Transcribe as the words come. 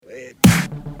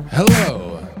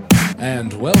Hello,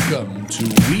 and welcome to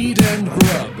Weed and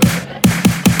Grub.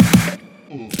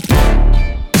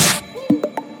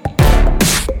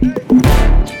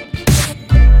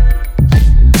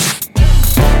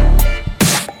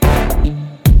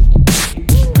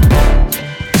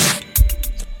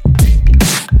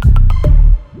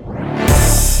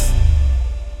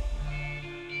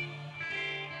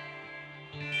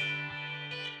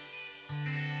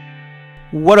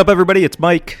 What up, everybody? It's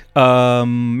Mike.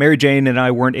 Mary Jane and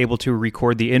I weren't able to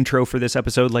record the intro for this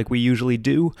episode like we usually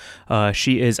do.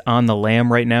 She is on the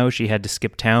lam right now. She had to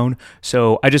skip town.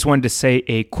 So I just wanted to say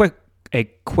a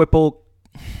quipple.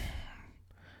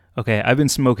 Okay, I've been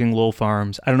smoking Lowell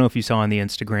Farms. I don't know if you saw on the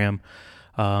Instagram.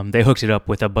 They hooked it up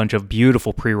with a bunch of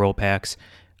beautiful pre-roll packs.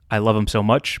 I love them so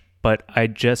much, but I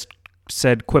just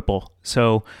said quipple.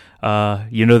 So,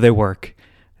 they work.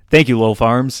 Thank you, Lowell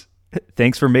Farms.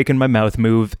 Thanks for making my mouth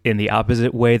move in the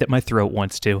opposite way that my throat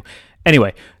wants to.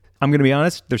 Anyway, I'm going to be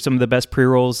honest. They're some of the best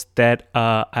pre-rolls that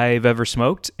I've ever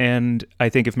smoked, and I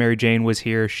think if Mary Jane was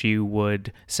here, she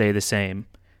would say the same.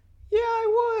 Yeah,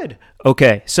 I would.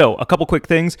 Okay, so a couple quick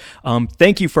things.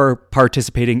 Thank you for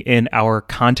participating in our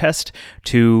contest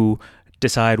to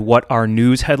decide what our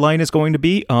news headline is going to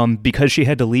be. Because she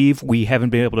had to leave, we haven't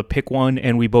been able to pick one,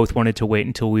 and we both wanted to wait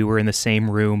until we were in the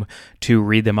same room to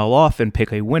read them all off and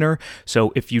pick a winner.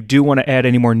 So if you do want to add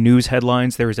any more news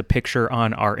headlines, there is a picture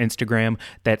on our Instagram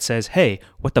that says, hey,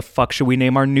 what the fuck should we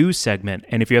name our news segment?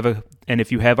 And if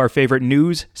you have our favorite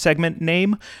news segment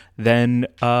name, then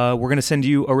we're going to send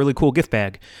you a really cool gift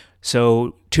bag.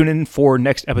 So tune in for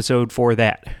next episode for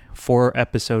that. All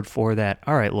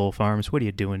right, Lowell Farms, what are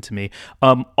you doing to me?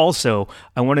 Also,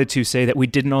 I wanted to say that we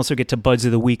didn't also get to Buds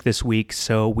of the Week this week,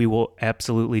 so we will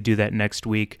absolutely do that next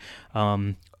week.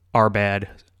 Our bad.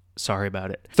 Sorry about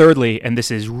it. Thirdly, and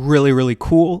this is really, really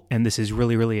cool, and this is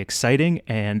really, really exciting,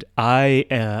 and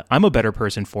I'm a better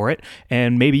person for it,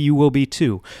 and maybe you will be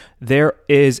too. There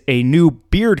is a new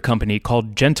beard company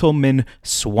called Gentleman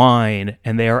Swine,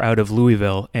 and they are out of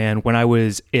Louisville. And when I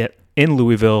was in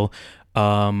Louisville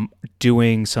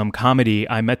doing some comedy,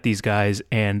 I met these guys,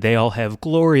 and they all have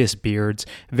glorious beards,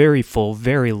 very full,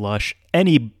 very lush.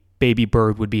 Any baby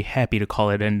bird would be happy to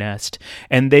call it a nest.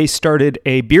 And they started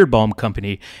a beard balm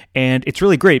company, and it's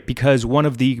really great because one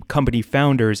of the company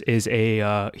founders is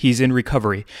he's in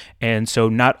recovery, and so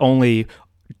not only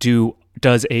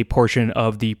does a portion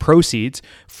of the proceeds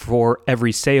for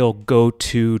every sale go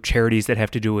to charities that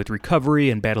have to do with recovery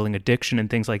and battling addiction and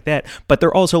things like that, but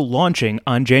they're also launching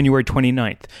on January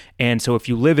 29th. And so if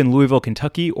you live in Louisville,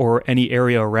 Kentucky, or any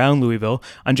area around Louisville,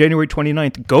 on January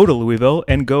 29th, go to Louisville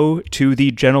and go to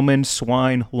the Gentleman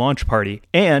Swine launch party.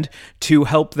 And to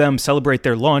help them celebrate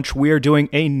their launch, we are doing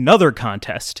another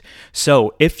contest.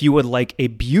 So if you would like a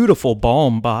beautiful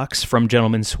balm box from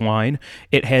Gentleman Swine,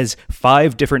 it has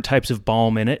 5 different types of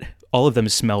balm in it. All of them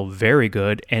smell very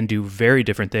good and do very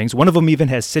different things. One of them even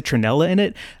has citronella in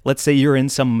it. Let's say you're in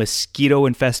some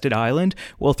mosquito-infested island.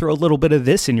 Well, throw a little bit of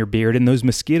this in your beard, and those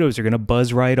mosquitoes are going to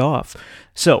buzz right off.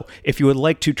 So, if you would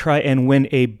like to try and win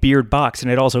a beard box,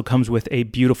 and it also comes with a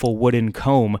beautiful wooden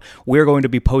comb, we're going to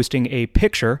be posting a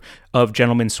picture of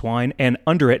Gentleman Swine, and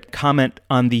under it, comment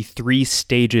on the 3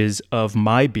 stages of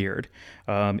my beard.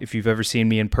 If you've ever seen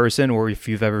me in person, or if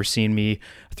you've ever seen me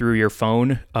through your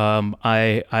phone,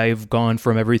 I've gone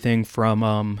from everything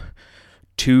from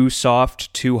too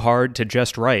soft, too hard, to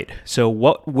just right. So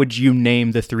what would you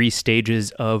name the 3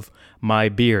 stages of my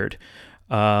beard?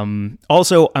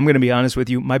 Also, I'm going to be honest with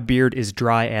you, my beard is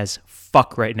dry as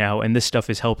fuck right now, and this stuff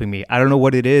is helping me. I don't know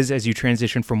what it is as you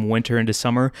transition from winter into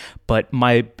summer, but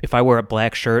if I wear a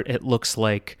black shirt, it looks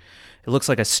like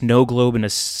a snow globe in a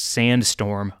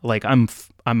sandstorm. Like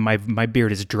my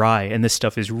beard is dry, and this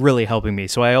stuff is really helping me.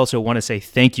 So I also want to say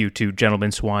thank you to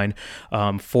Gentleman Swine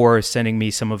for sending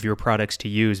me some of your products to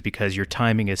use, because your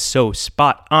timing is so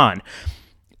spot on.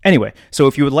 Anyway, so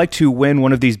if you would like to win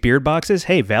one of these beard boxes,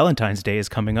 hey, Valentine's Day is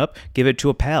coming up. Give it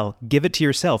to a pal. Give it to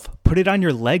yourself. Put it on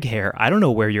your leg hair. I don't know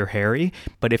where you're hairy,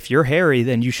 but if you're hairy,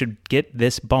 then you should get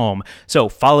this balm. So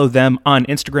follow them on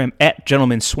Instagram at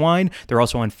Gentleman Swine. They're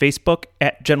also on Facebook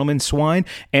at Gentleman Swine,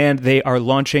 and they are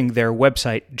launching their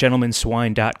website,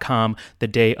 gentlemanswine.com, the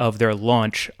day of their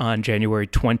launch on January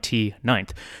 29th.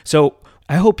 So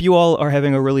I hope you all are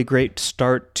having a really great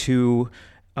start to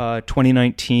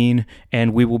 2019,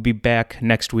 and we will be back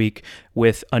next week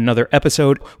with another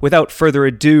episode. Without further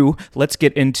ado, let's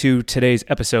get into today's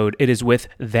episode. It is with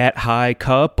That High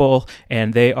Couple,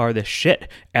 and they are the shit.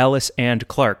 Alice and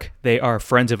Clark. They are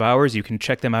friends of ours. You can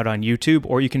check them out on YouTube,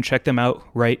 or you can check them out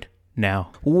right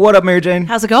now. What up, Mary Jane?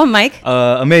 How's it going, Mike?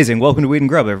 Amazing. Welcome to Weed and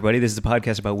Grub, everybody. This is a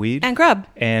podcast about weed And grub.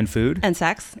 and food And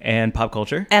sex. and pop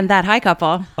culture. And that high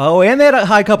couple. Oh, and that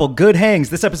high couple, good hangs.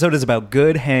 This episode is about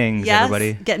good hangs, Yes.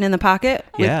 everybody. Getting in the pocket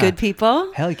with good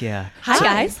people. Hell yeah. Hi,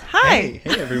 guys. Hi.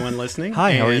 Hey everyone listening.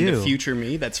 Hi, how are and you? the future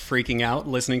me that's freaking out,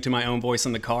 listening to my own voice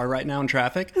in the car right now in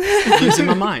traffic, losing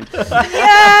my mind.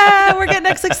 Yeah, we're getting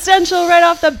existential right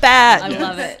off the bat. I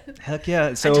love it. Heck yeah.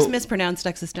 I So, just mispronounced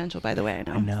existential, by the way. I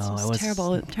know. know, It's I was-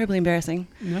 terrible, terribly embarrassing.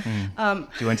 do you want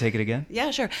to take it again?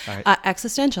 Yeah, sure. All right.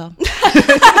 Existential. Perfect.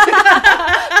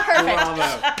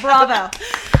 Bravo.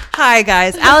 Hi,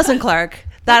 guys. Allison Clark.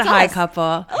 That That's high us.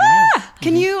 couple.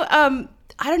 Can you, I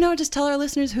don't know, just tell our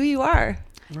listeners who you are?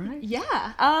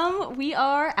 Yeah. We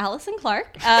are Allison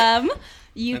Clark.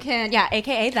 You can,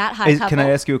 AKA that high couple. Can I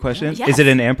ask you a question? Yes. Is it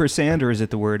an ampersand or is it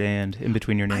the word and in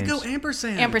between your I names? go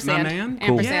ampersand. Ampersand. My man.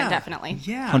 Ampersand, Yeah. definitely.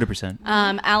 Yeah. 100%.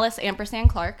 Alice Ampersand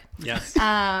Clark. Yes.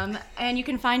 And you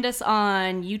can find us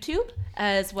on YouTube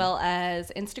as well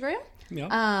as Instagram.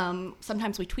 Yeah.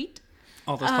 Sometimes we tweet.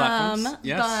 All those platforms.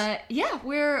 Yes. But yeah,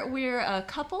 we're a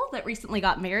couple that recently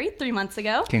got married 3 months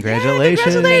ago. Congratulations.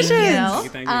 Congratulations.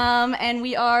 Thank you. And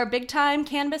we are big time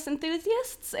cannabis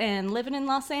enthusiasts and living in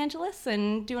Los Angeles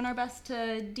and doing our best to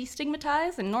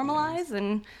destigmatize and normalize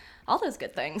and all those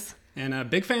good things. And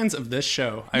big fans of this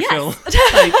show. I Yes. feel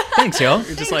like Thanks, y'all.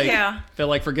 just Thank like you. feel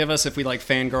like forgive us if we like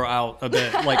fangirl out a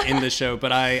bit like in this show.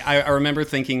 But I remember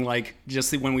thinking like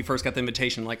just when we first got the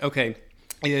invitation, like, okay,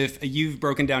 if you've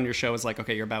broken down your show as like,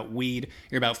 okay, you're about weed,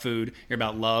 you're about food, you're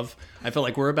about love. I feel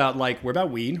like we're about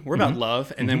weed, we're about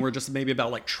love, and then we're just maybe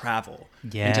about like travel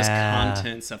and just Yeah.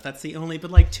 content stuff. That's the only, but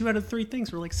like 2 out of 3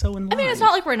 things we're like so in line. I mean, it's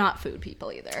not like we're not food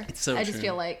people either. It's so I just true.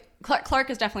 feel like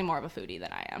Clark is definitely more of a foodie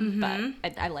than I am,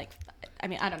 but I like. I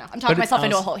mean, I don't know. I'm But talking it's myself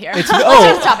into a hole here. It's Let's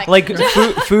change the topic. like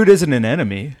food isn't an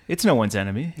enemy. It's no one's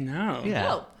enemy. No. Yeah.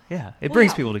 No. Yeah. It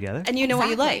brings no. people together. And you know what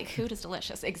you Exactly. like. Food is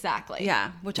delicious. Exactly.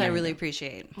 Yeah, which I really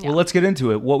appreciate. Well, let's get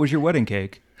into it. What was your wedding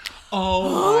cake?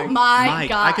 Oh my Mike,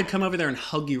 God. I could come over there and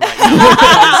hug you right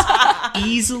now. Because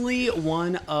easily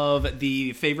one of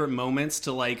the favorite moments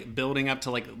to like building up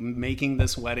to like making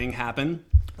this wedding happen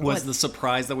was the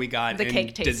surprise that we got The in cake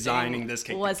tasting designing this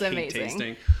cake. was the cake amazing.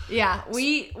 tasting. Yeah,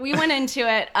 we went into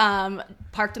it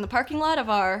parked in the parking lot of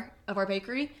our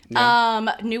bakery.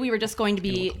 Yeah. Knew we were just going to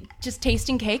be just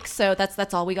tasting cakes, so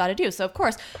that's all we got to do. So of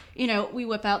course, we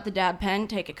whip out the dab pen,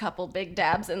 take a couple big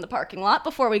dabs in the parking lot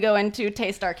before we go in to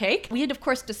taste our cake. We had of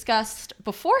course discussed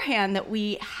beforehand that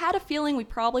we had a feeling we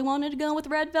probably wanted to go with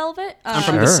red velvet. I'm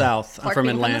from the Sure. South. I'm Clark from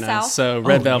being from the Atlanta. South. So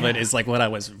red velvet is like what I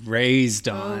was raised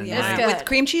on. yeah. Like, Good. With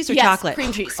cream cheese or Yes, chocolate?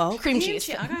 cream cheese. Oh, cream cheese.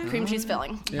 okay. Cream cheese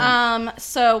filling.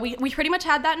 So we pretty much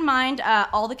had that in mind.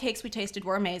 All the cakes we tasted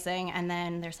were amazing, and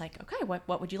then there's like, okay,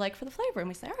 what would you like for the flavor? And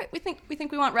we say, all right, we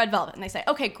think we want red velvet, and they say,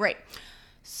 okay, great.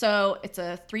 So it's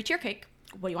a 3-tier cake.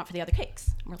 What do you want for the other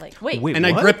cakes? And we're like, wait, Wait, and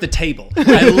what? I gripped the table.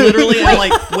 I literally am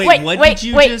like, wait, what did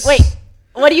you just? Wait.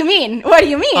 What do you mean? What do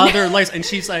you mean? Other layers, and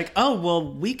she's like, "Oh,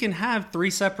 well, we can have 3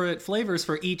 separate flavors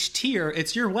for each tier.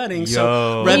 It's your wedding,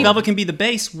 so Yo. red velvet can be the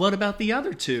base. What about the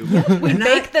other 2?" We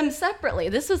bake them separately.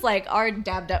 This was like our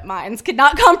dabbed up minds could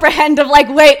not comprehend of like,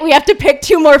 wait, we have to pick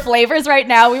 2 more flavors right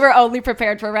now. We were only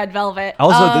prepared for red velvet.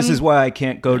 Also, this is why I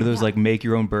can't go to those like make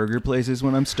your own burger places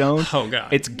when I'm stoned. Oh,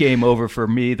 God. It's game over for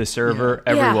me, the server,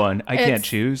 everyone. I can't It's-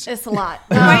 choose. It's a lot.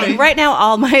 Right now,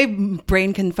 all my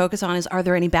brain can focus on is, are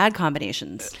there any bad combinations?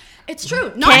 It's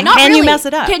true. Can Not you really. mess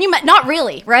it up? Can you? Not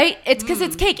really, right? It's because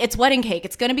it's cake. It's wedding cake.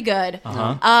 It's gonna be good.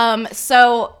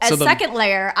 So as So the- second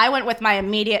layer, I went with my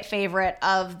immediate favorite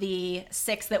of the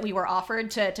 6 that we were offered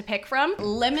to pick from.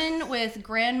 Lemon with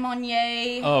Grand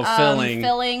Marnier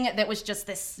Filling. that was just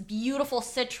this beautiful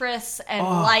citrus and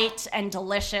light and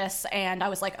delicious. And I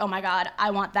was like, oh my God,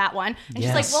 I want that one. And she's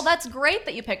like, Yes. well, that's great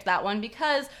that you picked that one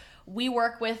because we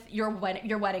work with your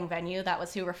wedding venue. That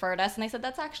was who referred us. And they said,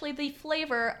 that's actually the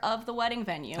flavor of the wedding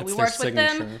venue. That's We their worked with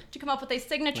them signature. to come up with a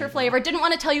signature flavor. Didn't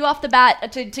want to tell you off the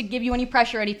bat to give you any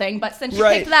pressure or anything. But since you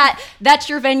Right. picked that, that's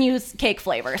your venue's cake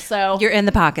flavor. So You're in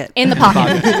the pocket. in the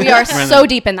pocket. We are so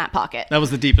deep in that pocket. That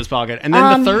was the deepest pocket. And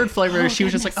then the third flavor, she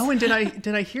was just like, "Oh, and did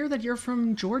I hear that you're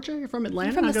from Georgia? You're from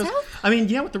Atlanta?" from And I the goes, South? "I mean,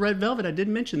 yeah, with the red velvet, I did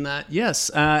mention that. Yes."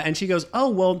 And she goes, "Oh,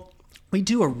 well, we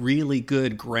do a really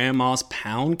good grandma's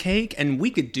pound cake, and we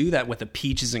could do that with a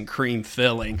peaches and cream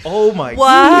filling." Oh my What?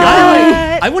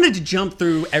 I wanted to jump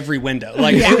through every window.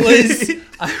 Like it was,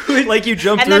 I would, Like you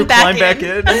jump And through, then back climb back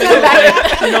in.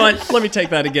 in. you know what? Let me take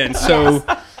that again. So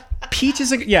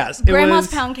peaches and yes, it Grandma's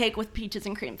was, pound cake with peaches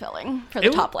and cream filling for the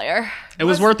It- top layer. It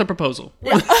was worth the proposal.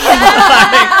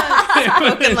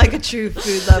 Spoken like a true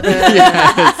food lover.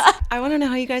 I want to know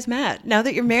how you guys met. Now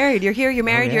that you're married, you're here, you're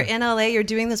married, you're in LA, you're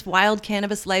doing this wild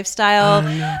cannabis lifestyle,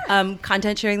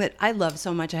 content sharing that I love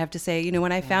so much, I have to say. You know,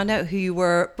 when I found out who you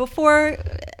were before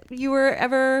you were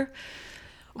ever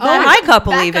that high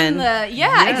couple back even.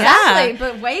 Exactly.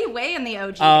 But way in the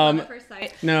OG. Love at first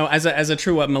sight. No, as a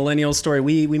true millennial story,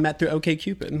 we met through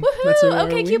OkCupid. Woohoo!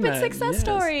 OkCupid success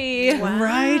story.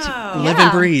 Right? Live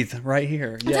and breathe right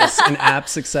here. Yes, an app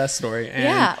success story.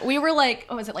 And we were like,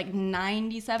 what was it, like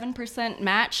 97%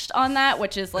 matched on that,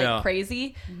 which is like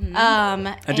crazy.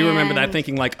 I do remember that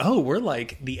thinking like, oh, we're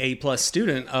like the A+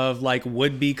 student of like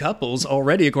would-be couples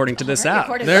already according to this app.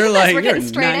 They're like, we're you're getting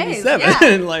straight 97. A's.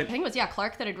 Yeah. Like, I think it was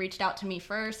Clark that had reached out to me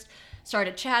first.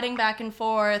 Started chatting back and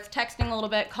forth, texting a little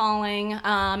bit, calling,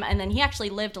 and then he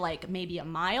actually lived like maybe a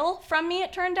mile from me.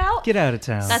 It turned out. Get out of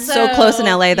town. That's so close in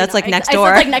LA. That's like next door.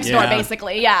 It's like next door, Yeah.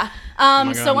 basically. Yeah.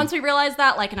 So once we realized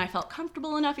that, like, and I felt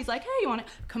comfortable enough, he's like, "Hey, you want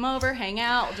to come over, hang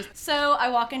out?" So I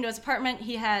walk into his apartment.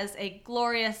 He has a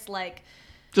glorious like.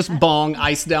 just bong,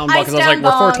 ice down Ice because I was like, down we're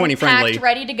bong, 420 friendly. packed,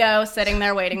 ready to go, sitting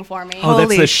there waiting for me. Oh,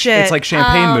 Holy shit. It's like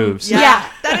champagne moves. Yeah.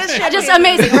 That is Just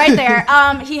amazing right there.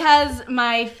 He has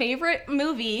my favorite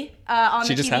movie on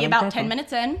She the just had TV him about pop 10 up?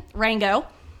 minutes in, Rango.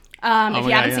 If my you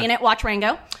God, haven't yeah. seen it, watch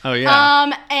Rango. Oh,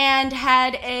 yeah. And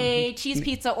had a cheese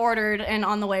pizza ordered and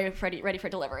on the way ready for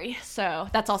delivery. So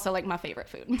that's also like my favorite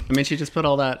food. I mean, she just put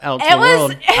all that out to It the was,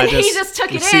 world. and I he just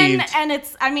took it in, received. and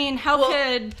it's, I mean, how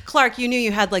could... Clark, you knew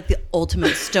you had like the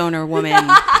ultimate stoner woman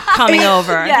coming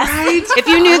over. Yes. Right? If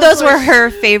you knew those were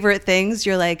her favorite things,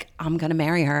 you're like, I'm gonna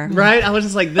marry her. Right? I was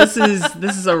just like, this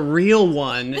is a real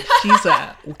one. She's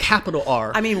a capital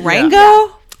R. I mean,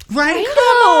 Rango? right?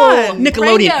 Come on.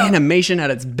 Nickelodeon Rango. animation at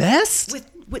its best.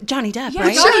 With Johnny Depp, Yeah,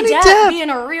 right? Johnny Johnny Depp, Depp. being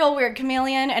a real weird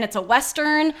chameleon, and it's a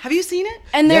Western. Have you seen it?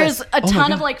 And there's Yes. a Oh my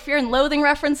ton of God. like Fear and Loathing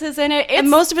references in it. And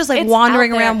most of us like it's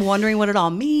wandering out there. around, wondering what it all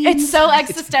means. It's so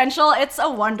existential. It's a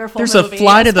wonderful There's a movie.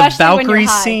 Fly to the especially when you're Valkyrie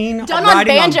high. scene Done on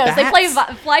riding on banjos. They play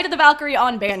bats. Fly to the Valkyrie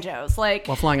on banjos. Like,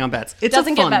 While flying on bats. It's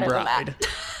doesn't a get fun better ride. than that.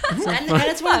 and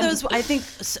it's one of those, I think,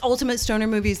 ultimate stoner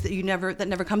movies that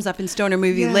never comes up in stoner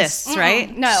movie lists,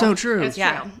 right? No. So true. It's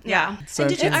Yeah, true. yeah. So And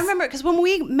did you, I it's- remember because when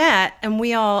we met and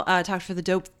we all talked for the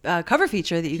dope cover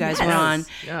feature that you guys were on,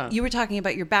 Yeah. you were talking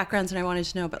about your backgrounds, and I wanted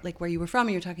to know about like where you were from.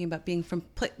 And you were talking about being from.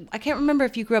 I can't remember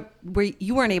if you grew up where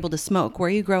you weren't able to smoke. Were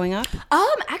you growing up?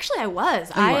 Actually, I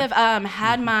was. I have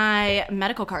had my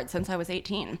medical card since I was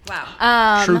 18.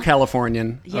 Wow. True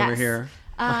Californian over Yes. here.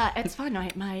 It's fun.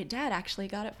 My dad actually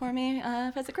got it for me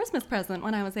as a Christmas present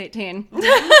when I was 18.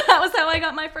 That was how I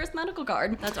got my first medical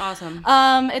card. That's awesome.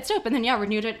 It's dope. And then,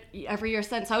 renewed it every year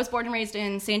since. I was born and raised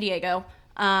in San Diego.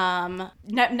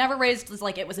 Never raised as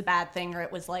like it was a bad thing or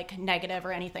it was like negative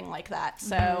or anything like that.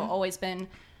 So always been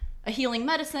a healing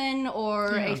medicine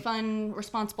or a fun,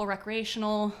 responsible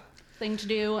recreational thing to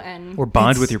do. And Or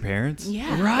bond with your parents.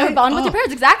 yeah, Right. or bond with Oh. your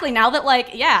parents. Exactly. Now that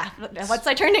once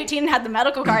I turned 18 and had the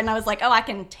medical card, and I was like, oh, I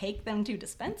can take them to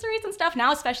dispensaries and stuff.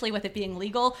 Now, especially with it being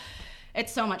legal,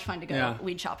 it's so much fun to go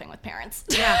weed shopping with parents.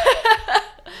 Yeah.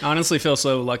 I honestly feel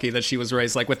so lucky that she was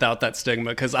raised like without that stigma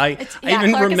because I Yeah,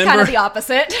 even Clark remember is kind of the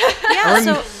opposite. Yeah.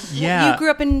 So yeah. you grew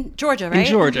up in Georgia, right? in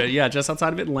Georgia, yeah, just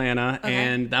outside of Atlanta,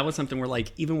 and that was something where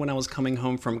like even when I was coming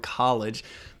home from college,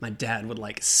 my dad would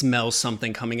like smell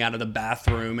something coming out of the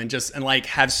bathroom and like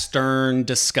have stern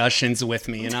discussions with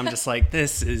me, and I'm just like,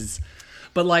 this is.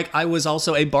 But like I was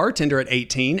also a bartender at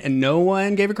 18, and no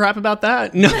one gave a crap about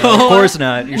that. No, Of course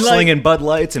not. You're Like- slinging Bud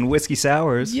Lights and whiskey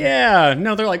sours. Yeah,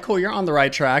 no, they're like, cool, you're on the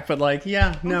right track, but like,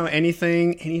 yeah, no,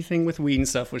 anything with weed and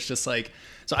stuff was just like.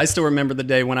 So I still remember the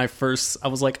day when I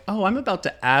was like, oh, I'm about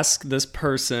to ask this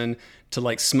person to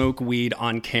like smoke weed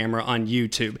on camera on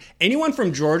YouTube. Anyone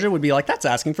from Georgia would be like, that's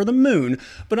asking for the moon.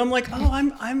 But I'm like, oh,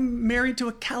 I'm married to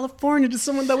a Californian, to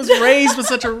someone that was raised with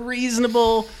such a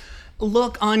reasonable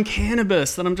look on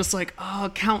cannabis that I'm just like,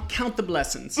 oh, count the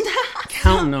blessings.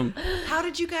 Counting them. How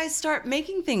did you guys start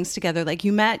making things together? Like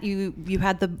you met, you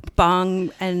had the bong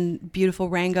and beautiful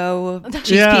Rango cheese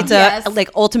Yeah. pizza, Yes.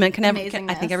 like ultimate. I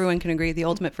Amazingness. think everyone can agree the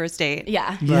ultimate first date.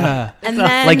 Yeah. Yeah. And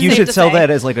then Like you safe should to sell say- that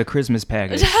as like a Christmas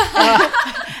package.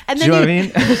 And Do you know what I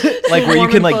mean? Like where you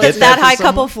can like get that for high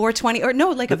someone. couple 420 or no,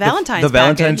 like a Valentine's the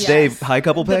Valentine's package. Day Yes. high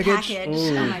couple The package. package.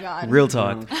 Oh my god. Real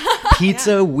talk.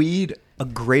 Pizza, weed, a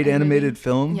great animated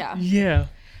film. Yeah. Yeah.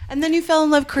 And then you fell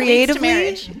in love creatively.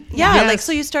 marriage. Yeah, Yes. like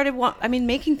so you started.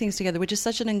 Making things together, which is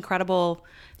such an incredible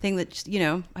thing. That It's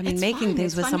making fun. things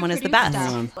It's with fun someone to is the produce best.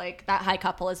 stuff. Like that high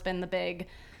couple has been the big,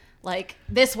 like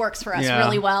this works for us Yeah.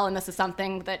 really well, and this is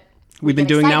something that we've been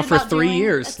get doing now excited for about 3 doing.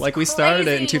 years. It's like we started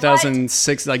it in crazy.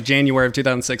 2006, like January of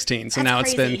 2016. So That's now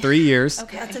it's crazy. been 3 years.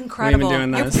 Okay. That's incredible.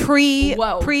 doing You're this. pre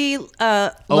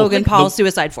Logan the- Paul the-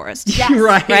 suicide forest. Yes.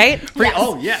 Right. Right? Pre, Yes.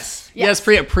 Oh, yes. Yes.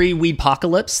 Yes, pre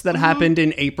Weedpocalypse that happened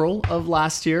in April of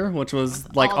last year, which was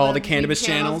like all the weed cannabis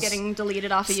channels getting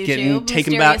deleted off of YouTube. getting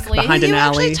taken back mysteriously. behind Can an you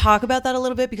actually alley. talk about that a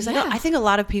little bit? Because Yeah. I think a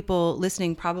lot of people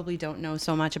listening probably don't know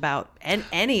so much about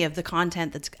any of the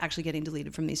content that's actually getting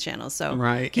deleted from these channels. So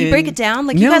Right. can you break And- it down?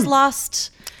 Like you No. guys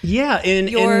lost Yeah,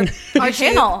 your Our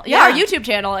channel, Yeah. our YouTube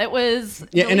channel, it was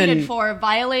Yeah, and deleted then- for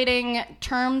violating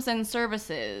terms and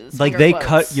services. Like finger they quotes.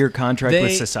 cut your contract with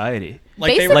They- society.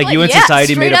 like they Basically, Like you and yeah,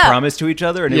 society made straight a up. promise to each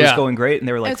other, and it was Yeah. going great. And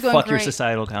they were like, was going "Fuck your great.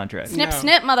 societal contract." Snip,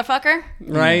 snip, motherfucker.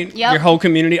 right? Yep. Your whole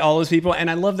community, all those people, and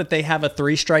I love that they have a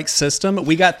 3-strike system.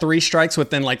 We got 3 strikes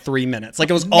within like 3 minutes. Like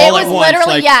it was all It was at once.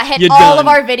 literally, like, hit you're all done. of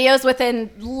our videos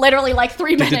within literally like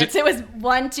 3 minutes. It was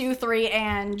 1, 2, 3,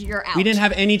 and you're out. We didn't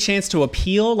have any chance to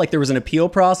appeal. Like there was an appeal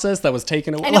process that was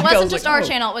taken away. And Like, it I wasn't was just like, our oh.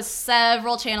 channel; it was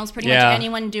several channels. Pretty Yeah. much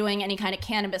anyone doing any kind of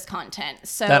cannabis content.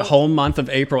 So That whole month of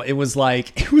April, it was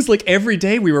like every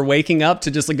day we were waking up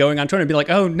to just like going on Twitter and be like,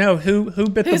 oh no, who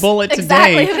bit the bullet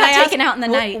exactly today? who got taken out in the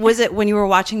night? Was it when you were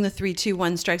watching the 3, 2,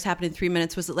 1 strikes happen in 3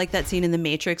 minutes? Was it like that scene in The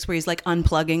Matrix where he's like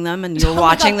unplugging them and you're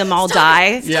watching them all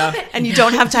die? Yeah. And you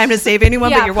don't have time to save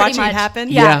anyone, Yeah, but you're pretty watching much. it happen?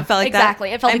 Yeah. It felt like Exactly.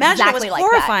 that? It felt I imagine exactly it like was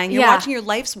that. horrifying. You're Yeah. watching your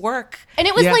life's work. And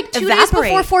it was Yeah. like 2 days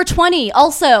Evaporate. before 420.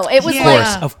 Also, it was Yeah.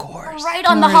 like Of course. right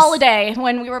on the holiday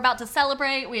when we were about to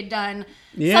celebrate. We had done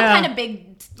some Yeah. kind of big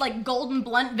like golden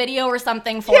blunt video or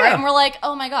something for Yeah. it, and we're like,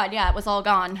 oh my god, yeah, it was all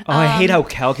gone. Oh, I hate how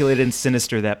calculated and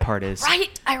sinister that part is. Right,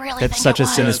 I really That's think such it a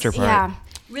was. sinister part. Yeah.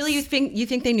 Really, you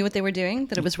think they knew what they were doing?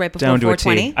 That it was right before Down to a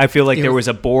 420? T. I feel like It there was- was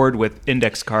a board with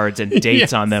index cards and dates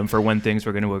Yes. on them for when things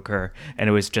were going to occur, and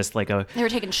it was just like a They were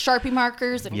taking Sharpie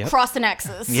markers and Yep. crossing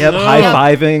X's. high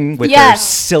fiving with their Yes.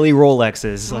 silly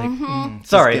Rolexes. Like,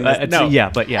 sorry, Just it's, no. yeah,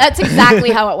 but yeah. That's exactly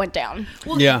how it went down.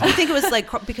 Well, Yeah. I think it was like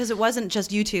because it wasn't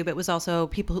just YouTube; it was also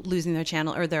people losing their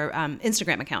channel or their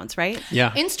Instagram accounts, right?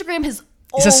 Yeah. Instagram has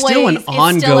It's always still an is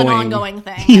still an ongoing- ongoing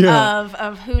thing Yeah.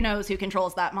 of who knows who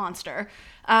controls that monster.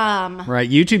 Right.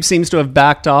 YouTube seems to have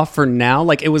backed off for now.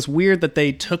 Like it was weird that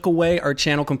they took away our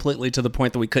channel completely to the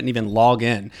point that we couldn't even log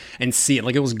in and see it.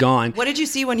 Like it was gone. What did you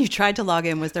see when you tried to log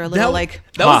in? Was there a little like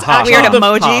that was weird actually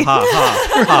emoji?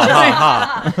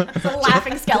 It's a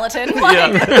laughing skeleton.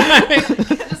 Like,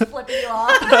 just flipping you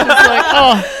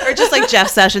off. Or just like Jeff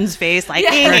Sessions' face, like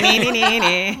nee, nee, nee, nee, nee,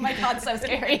 nee. Oh my god, so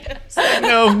scary.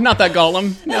 No, not that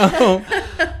Gollum. No.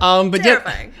 But yeah,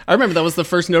 Terrifying. I remember that was the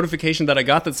first notification that I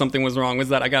got that something was wrong. Was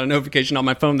that I got a notification on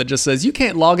my phone that just says you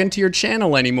can't log into your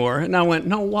channel anymore, and I went,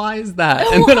 no, why is that?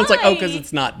 And then I was like, oh, because Why?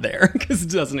 it's not there, because it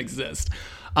doesn't exist.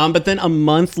 But then a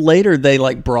month later, they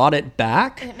like brought it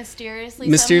back. It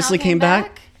mysteriously somehow Came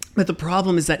back. But the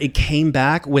problem is that it came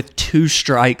back with 2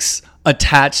 strikes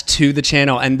attached to the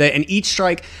channel, and each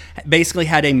strike basically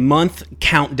had a month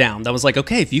countdown that was like,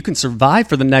 okay, if you can survive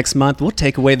for the next month, we'll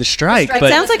take away the strike. strike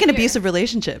But Sounds like an abusive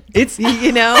relationship. it's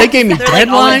You know, they gave me They're like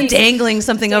always deadlines. dangling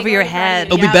something over your head.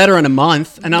 It'll be better in a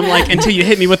month, and I'm like, until you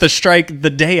hit me with a strike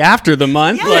the day after the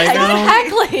month, like,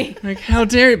 Exactly. like how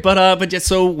dare you? But yeah,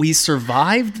 so we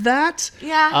survived that.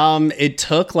 Yeah. It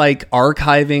took like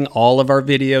archiving all of our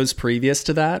videos previous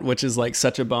to that, which is like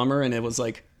such a bummer, and it was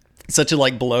like such a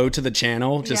like blow to the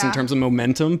channel just in Yeah. terms of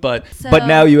momentum. But But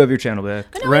now you have your channel back.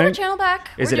 But now we have our Right. channel back.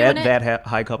 Is We're it at doing that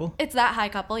high couple? It's that high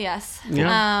couple, yes.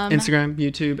 yeah, Instagram,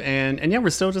 YouTube, and yeah, we're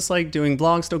still just like doing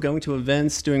vlogs, still going to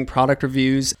events, doing product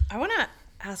reviews. I want to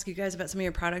ask you guys about some of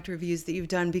your product reviews that you've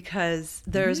done because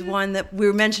there's one that we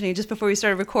were mentioning just before we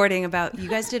started recording about you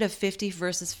guys did a 50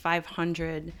 versus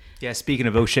 500. Yeah, speaking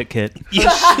of oh shit kit.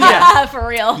 Yeah, for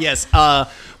real. Yes,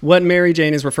 what Mary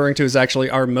Jane is referring to is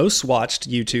actually our most watched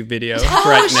YouTube video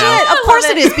right Shit, now. of course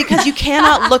it is because you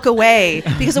cannot look away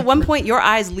because at one point your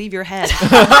eyes leave your head.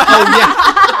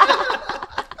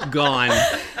 Gone.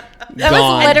 That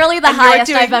was literally the And you're highest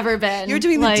doing- I've ever been. You're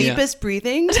doing the Like, deepest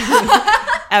breathing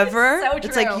ever. So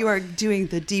It's like true. you are doing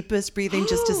the deepest breathing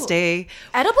just to stay.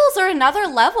 Edibles are another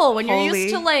level when you're Holy.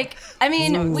 used to like. I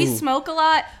mean, we smoke a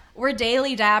lot. We're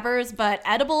daily dabbers, but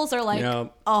edibles are like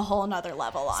Yep. a whole nother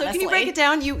level. Honestly. So can you break it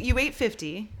down? You ate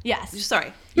 50. Yes.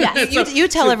 Sorry. Yes. You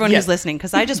tell everyone yeah. who's listening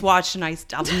because I just watched and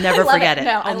I'll never love forget it. it.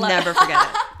 No, I I'll love never it. forget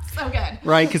it. So good.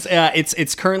 Right, because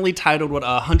it's currently titled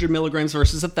 100 milligrams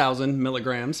versus 1,000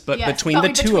 milligrams, but Yes. between Oh, the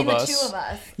two of the us, two of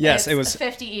us, yes, it's it was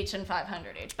 50 each and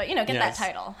 500 each. But get Yes. that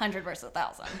title, 100 versus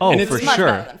 1,000. Oh, And it's for much sure.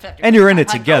 better than 50 And you're in it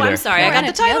versus 500. together. I'm sorry, I We're got in the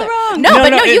it title together. wrong. No,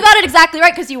 No, you it- got it exactly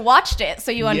right because you watched it,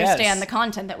 so you understand Yes. the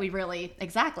content that we really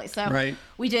exactly. So Right.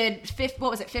 we did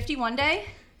 51 day.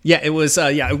 Yeah, it was.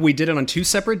 We did it on 2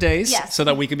 separate days, Yes. so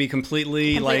that we could be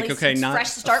completely like, okay, not fresh,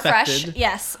 start affected. fresh.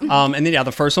 Yes. And then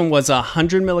the first one was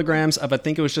 100 milligrams of, I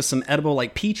think it was just some edible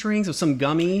like peach rings or some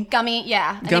gummy. Gummy,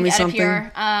 yeah. I Gummy think something.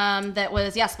 Edipure, that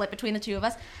was split between the two of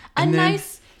us. And then-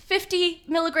 Nice 50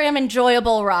 milligram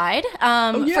enjoyable ride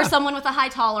yeah. for someone with a high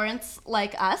tolerance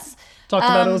like us. Talked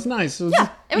about it was nice. It was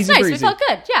It was easy nice. breezy. We felt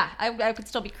good. Yeah, I could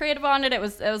still be creative on it. It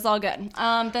was all good.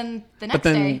 Then the next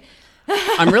day.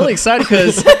 I'm really excited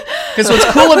because what's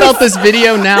cool about this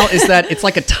video now is that it's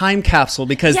like a time capsule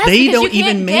because Yes, they because don't you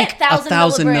can't even make get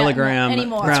 1,000 milligram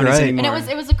anymore. brownies That's right. anymore. And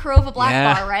it was a Korova Black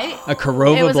Yeah. Bar, right? A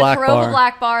Korova It was Black a Korova Bar.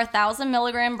 Black Bar, 1,000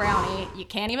 milligram brownie. You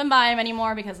can't even buy them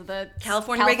anymore because of the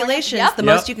California regulations. Yep. The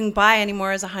most you can buy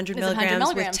anymore is 100 Is 100 milligrams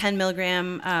with milligrams. 10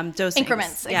 milligram dosing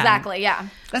increments. Exactly. Yeah.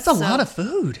 That's a lot of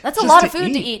food. That's a just lot of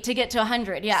food to eat to get to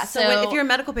 100. Yeah. So if you're a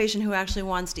medical patient who actually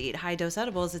wants to eat high dose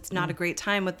edibles, it's not a great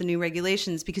time with the new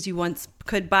regulations because you once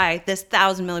could buy this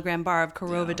 1,000 milligram bar of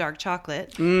Korova dark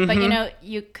chocolate. But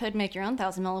you could make your own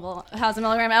 1,000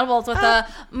 milligram edibles with a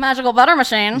magical butter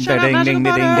machine. Ding, ding, ding, ding,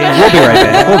 ding. We'll be right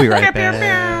back. We'll be right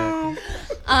back.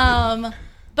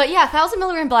 But yeah, 1,000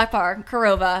 milligram Black Bar,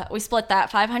 Korova. We split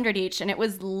that 500 each, and it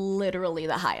was literally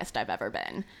the highest I've ever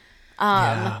been.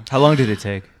 How long did it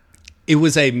take? It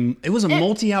was a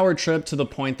multi-hour trip to the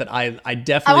point that I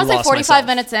definitely I was like lost 45 myself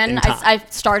minutes in. time. I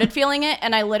started feeling it,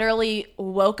 and I literally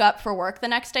woke up for work the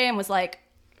next day and was like,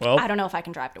 Well, I don't know if I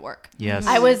can drive to work. Yes.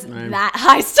 I was that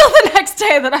high still the next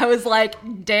day that I was like,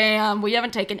 damn, we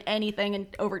haven't taken anything in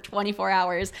over 24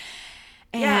 hours.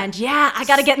 And I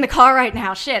got to get in the car right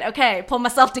now. Shit. Okay. Pull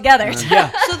myself together. So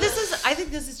I think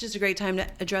this is just a great time to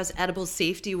address edible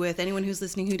safety with anyone who's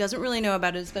listening who doesn't really know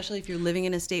about it, especially if you're living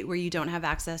in a state where you don't have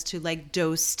access to like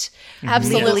dosed,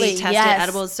 Absolutely, legally tested yes.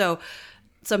 edibles. So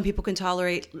some people can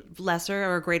tolerate lesser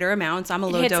or greater amounts. I'm a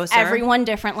low Hits doser. everyone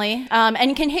differently,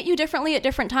 and can hit you differently at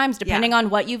different times depending on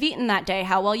what you've eaten that day,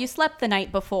 how well you slept the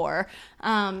night before.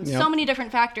 So many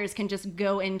different factors can just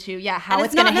go into how and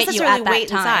it's going to hit you at that weight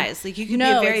time. and size. Like you could be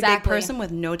a very big person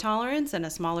with no tolerance and a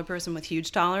smaller person with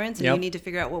huge tolerance, and you need to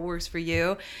figure out what works for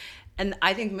you. And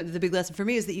I think the big lesson for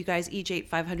me is that you guys each ate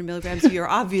 500 milligrams. So you're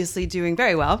obviously doing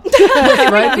very well.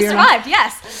 Right? We survived,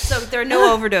 yes. So there are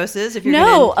no overdoses. If you're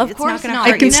of course not.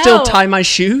 I can still tie my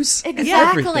shoes.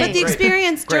 Exactly. But the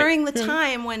experience during the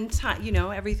time when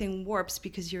everything warps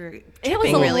because you're It was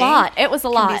tripping, a really, lot. It was a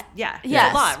lot. Yes.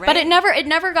 Yes. A lot, right? But it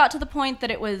never got to the point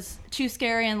that it was too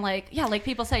scary and like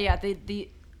people say, the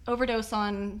overdose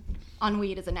on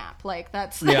weed is a nap. Like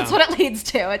that's what it leads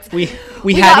to. It's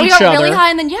we got each other really high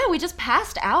and then we just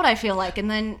passed out, I feel like, and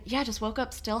then just woke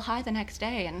up still high the next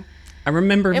day, and I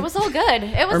remember it was all good.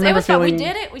 It was fun. We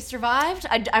did it. We survived.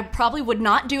 I probably would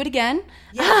not do it again.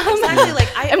 Yeah, exactly.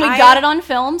 Like and we got it on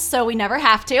film, so we never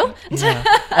have to.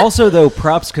 Also, though,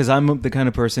 props because I'm the kind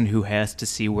of person who has to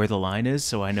see where the line is,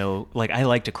 so I know. Like, I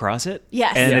like to cross it.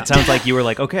 Yes. And it sounds like you were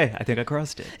like, okay, I think I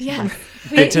crossed it. Yeah.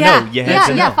 Good to know. You had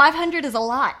to know. 500 is a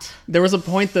lot. There was a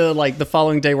point the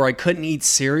following day where I couldn't eat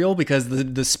cereal because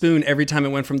the spoon every time it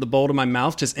went from the bowl to my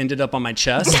mouth just ended up on my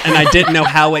chest, and I didn't know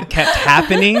how it kept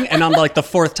happening. And I'm like the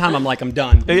fourth time, I'm like, I'm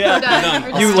done. Yeah. I'm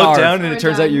done. You look down and it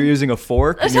turns out you're using a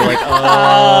fork, and you're like,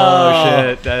 oh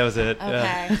shit, that was it.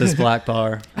 Okay. This Black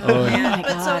Bar. Oh, my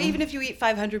But so God. even if you eat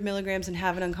 500 milligrams and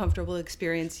have an uncomfortable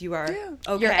experience, you are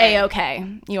okay. You're A-okay.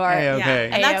 You are A-okay.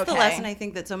 And that's the A-okay. lesson I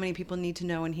think that so many people need to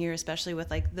know and hear, especially with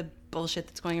like the bullshit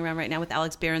that's going around right now with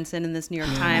Alex Berenson in this New York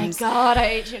Times. God,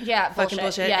 Fucking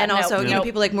bullshit. Yeah, And no, also, no.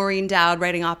 people like Maureen Dowd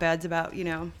writing op-eds about,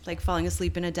 like falling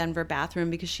asleep in a Denver bathroom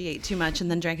because she ate too much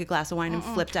and then drank a glass of wine and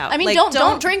flipped out. I mean, Like,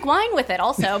 don't drink wine with it.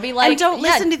 Also, be like, and don't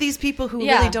listen to these people who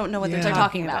really don't know what they're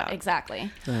talking about. Exactly.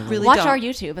 Really Watch don't. our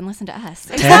YouTube and listen to us.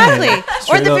 Exactly. Or at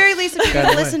Straight the up. very least, if you're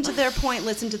going to listen to their point,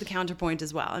 listen to the counterpoint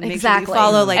as well. And make Exactly. sure you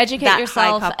follow like educate that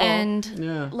yourself high couple.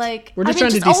 and like We're just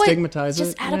trying to destigmatize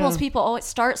Just it. edibles, Yeah. people always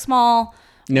start small.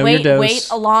 Know your dose. Wait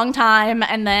a long time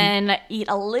and then eat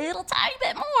a little tiny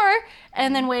bit more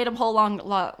and then wait a whole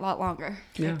lot longer.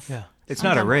 Yeah. Yeah. It's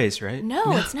not a race, right?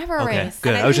 No, it's never a Okay, race.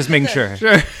 good. And I was just making think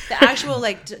sure. The actual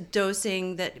like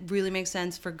dosing that really makes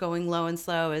sense for going low and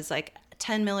slow is like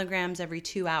 10 milligrams every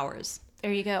 2 hours.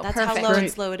 There you go. That's Perfect. how low and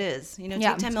Great. slow it is. Yeah. Take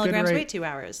 10 It's a good milligrams, rate. wait 2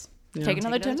 hours. Take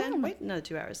another 10 10, wait another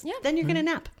 2 hours. Yeah. Then you're going to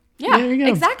nap. Yeah, There you go.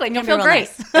 exactly. And you'll It's gonna feel be great.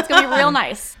 real It's going to be real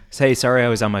nice. Hey, sorry I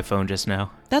was on my phone just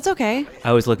now. That's okay.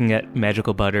 I was looking at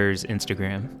Magical Butter's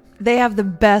Instagram. They have the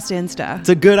best Insta. It's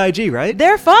a good IG, right?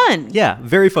 They're fun. Yeah,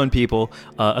 very fun people.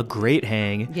 A great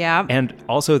hang. Yeah. And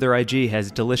also their IG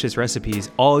has delicious recipes,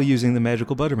 all using the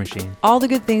Magical Butter machine. All the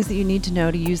good things that you need to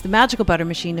know to use the Magical Butter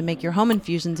machine to make your home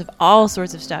infusions of all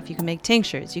sorts of stuff. You can make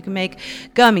tinctures, you can make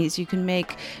gummies, you can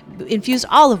make infused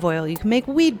olive oil, you can make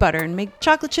weed butter and make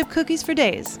chocolate chip cookies for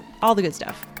days. All the good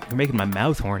stuff. You're making my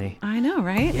mouth horny. I know,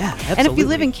 right? Yeah, And if you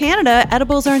live absolutely. in Canada,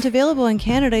 edibles aren't available in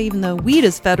Canada, even though weed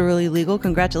is federally legal,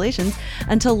 congratulations,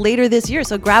 until later this year.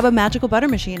 So grab a Magical Butter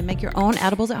machine and make your own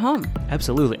edibles at home.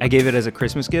 Absolutely. I gave it as a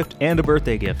Christmas gift and a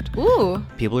birthday gift. Ooh,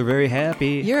 People are very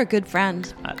happy. you're a good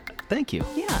friend. Thank you.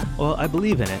 Yeah. Well, I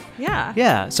believe in it. Yeah.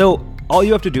 Yeah. So all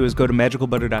you have to do is go to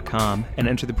magicalbutter.com and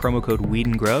enter the promo code Weed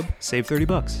and Grub. Save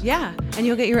 $30. Yeah, and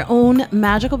you'll get your own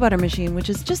Magical Butter machine, which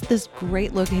is just this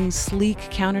great-looking, sleek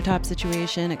countertop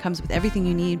situation. It comes with everything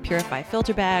you need: Purify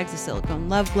filter bags, a silicone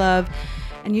love glove,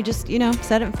 and you just,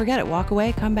 set it and forget it. Walk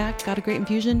away, come back, got a great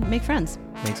infusion, make friends.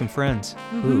 Make some friends.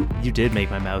 Mm-hmm. Ooh, you did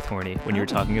make my mouth horny when you were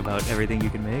talking about everything you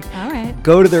can make. All right,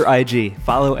 Go to their IG.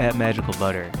 Follow at Magical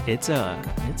Butter. It's a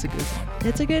good one.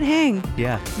 it's a good hang.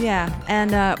 Yeah. Yeah, and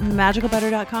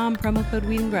magicalbutter.com, promo code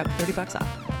Weed and Grub, $30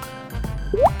 off.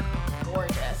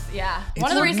 Gorgeous. Yeah.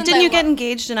 One of the reasons Didn't I you get love-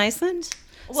 engaged in Iceland?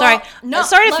 Well, no,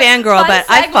 sorry to look, fangirl, fun but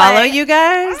I segue. follow you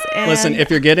guys. And Listen, if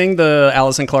you're getting the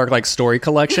Allison Clark story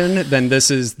collection, then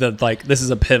this is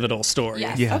a pivotal story.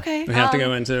 Yes. Yeah. Okay. We have to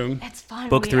go into. It's fun.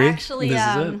 Book we 3? Actually, This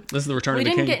is it. This is the Return we of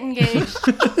the didn't King. get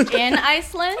engaged in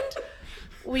Iceland.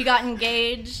 We got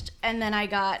engaged, and then I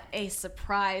got a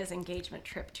surprise engagement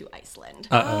trip to Iceland.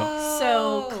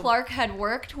 So Clark had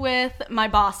worked with my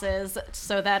bosses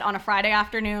so that on a Friday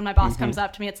afternoon, my boss comes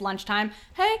up to me, it's lunchtime.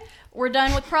 Hey, we're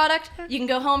done with product. You can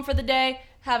go home for the day.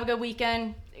 Have a good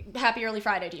weekend. Happy early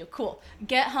Friday to you. Cool.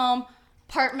 Get home.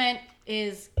 Apartment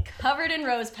is covered in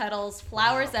rose petals,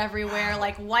 flowers everywhere,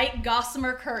 like white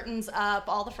gossamer curtains up.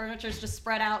 All the furniture's just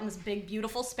spread out in this big,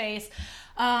 beautiful space.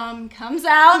 Comes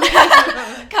out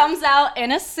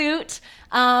in a suit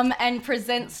and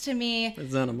presents to me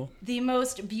Presentable. the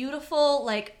most beautiful,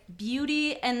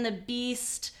 Beauty and the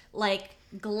Beast,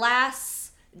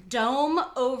 glass dome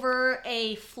over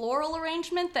a floral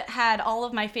arrangement that had all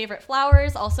of my favorite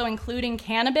flowers, also including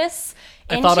cannabis.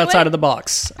 I thought outside of the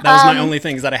box. That was my only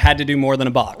thing, is that I had to do more than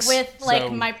a box. with So,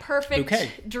 my perfect bouquet.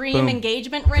 dream Boom.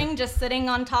 engagement ring just sitting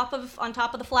on top of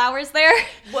the flowers there.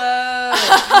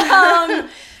 whoa.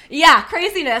 Yeah,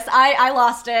 craziness. I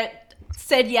lost it.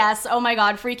 Said yes. Oh my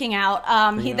God, freaking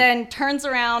out. He then turns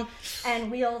around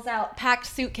and wheels out packed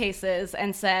suitcases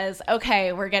and says,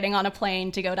 okay, we're getting on a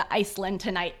plane to go to Iceland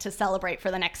tonight to celebrate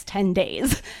for the next 10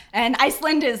 days. And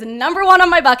Iceland is number 1 on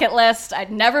my bucket list.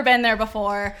 I'd never been there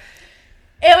before.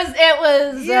 It was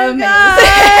amazing.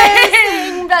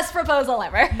 Best proposal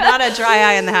ever. Not a dry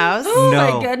eye in the house. Oh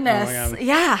No. my goodness. Oh my God.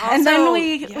 Yeah. And then Also,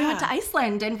 we yeah. went to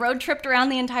Iceland and road tripped around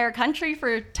the entire country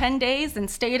for 10 days and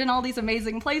stayed in all these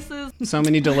amazing places. So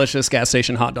many delicious gas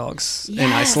station hot dogs in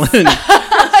Yes. Iceland.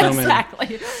 So many.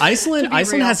 Exactly. Iceland To be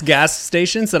real. has gas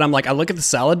stations that I'm like, I look at the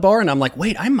salad bar and I'm like,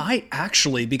 wait, I might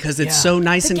actually, because it's so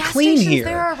nice The and gas clean stations here.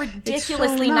 there are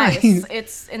ridiculously nice. nice.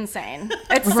 It's insane.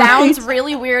 It sounds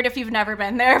really weird if you've never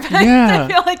been there, but Yeah. I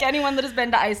feel like anyone that has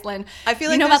been to Iceland, I feel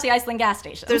you like know there's- about the Iceland gas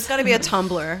stations. There's got to be a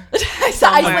Tumblr.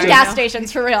 Iceland gas Yeah.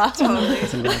 stations for real. Totally.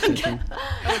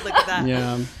 I would look at that.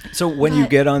 Yeah. So when you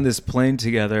get on this plane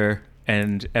together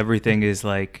and everything is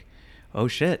like, oh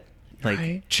shit.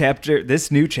 Right. This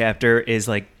new chapter is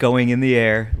like going in the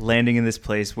air, landing in this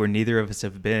place where neither of us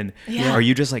have been. Yeah. Are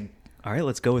you just like, all right,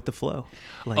 let's go with the flow?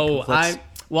 Like,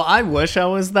 I wish I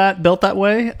was built that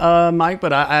way, Mike.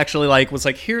 But I actually was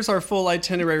like, here's our full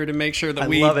itinerary to make sure that I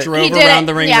we love it. drove He did around it,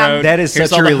 the ring yeah. road. that is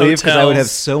Here's such all a the relief because I would have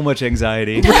hotels. so much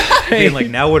anxiety. Being like,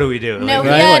 now what do we do? No, Like, we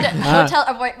Right, had like,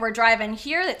 hotel. We're driving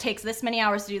here. That takes this many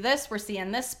hours to do this. We're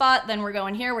seeing this spot. Then we're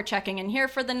going here. We're checking in here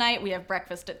for the night. We have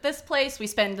breakfast at this place. We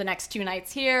spend the next 2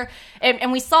 nights here, and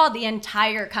we saw the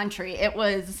entire country. It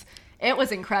was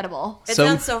incredible. It So-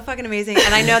 sounds so fucking amazing.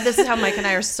 And I know this is how Mike and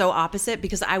I are so opposite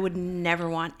because I would never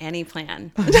want any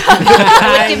plan. It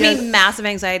would give me massive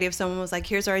anxiety if someone was like,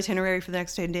 here's our itinerary for the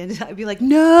next 10 days. I'd be like,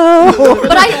 no.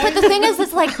 But the thing is,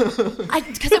 it's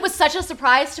because it was such a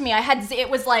surprise to me. It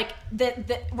was like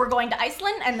we're going to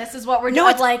Iceland, and this is what we're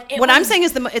No, doing. it's, what I'm saying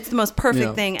is it's the most perfect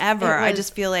Yeah. thing ever. It I was-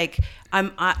 just feel like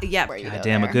I'm, yeah. God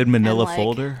damn, a good manila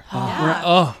folder. Oh, Yeah.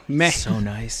 Oh man, so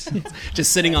nice.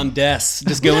 just sitting on desks,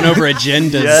 just going over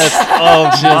agendas. Oh,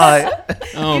 my.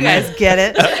 Oh You man, guys get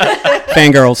it.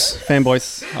 fangirls,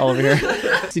 fanboys, all over here.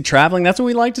 See, traveling, that's what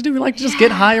we like to do. We like to just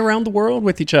get high around the world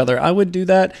with each other. I would do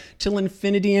that till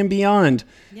infinity and beyond.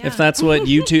 Yeah. If that's what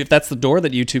YouTube, if that's the door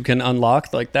that YouTube can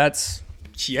unlock, like that's,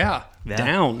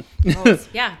 down.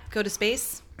 Yeah, go to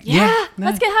space. Yeah,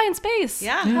 let's get high in space.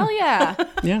 Yeah. Hell yeah.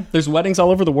 Yeah, there's weddings all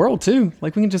over the world too.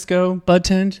 Like we can just go bud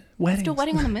tend weddings. Let's do a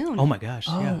wedding on the moon. Oh my gosh.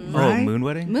 Yeah. right. Oh, moon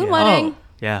wedding? Moon yeah. wedding.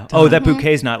 Yeah. Oh, that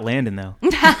bouquet's not landing though. They're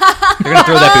gonna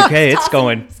throw that bouquet. It's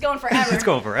going. It's going forever. It's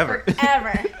going forever.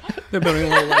 Forever. They're building a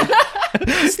little like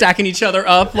stacking each other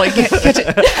up, like catch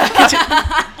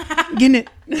it, getting it.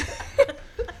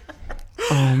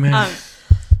 Oh man.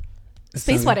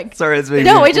 Space wedding. Sorry, it's making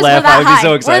No, me we just laugh. were that I'd high. be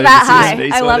so excited We're that to see a high.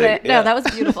 space I love wedding. it. No, that was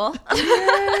beautiful.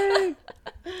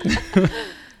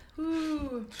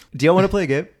 Do y'all want to play a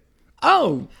game?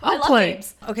 Oh, I I'll love play.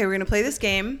 games. Okay, we're gonna play this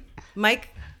game. Mike,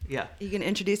 Yeah. you can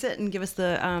introduce it and give us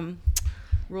the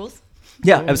rules.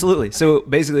 Yeah, absolutely. So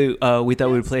basically, we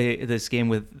thought we'd play this game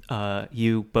with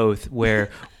you both, where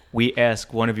we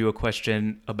ask one of you a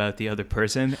question about the other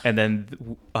person, and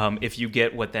then if you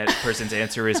get what that person's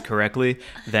answer is correctly,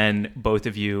 then both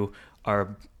of you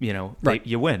are, Right.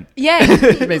 you win. Yay.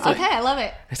 Basically. Okay, I love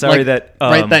it. Sorry Like, that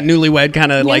right, that newlywed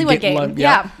kind of like Newlywed game. love-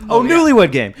 Yeah. Oh,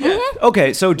 newlywed game.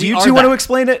 Okay, so do We you are two want to that.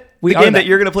 explain it? We the are game that that.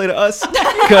 you're going to play to us?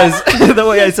 Because the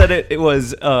way I said it, it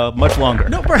was much longer.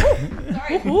 No, bro.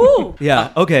 Ooh.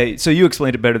 Yeah, okay, so you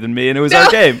explained it better than me, and it was our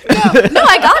game. No,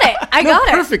 I got it. I got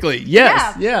it. Perfectly.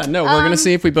 Yes. Yeah. Yeah. No, we're gonna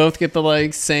see if we both get the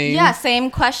like same. Yeah, same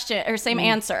question or same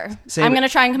answer. Same- I'm going to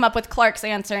try and come up with Clark's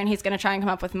answer, and he's going to try and come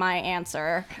up with my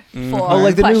answer for Oh,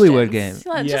 like the questions. newlywed game.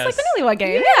 Yeah, Yes. just like the newlywed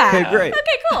game. Yeah. Okay, great.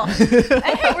 Okay, cool.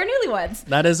 Hey, we're newlyweds.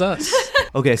 That is us.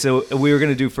 Okay, so we were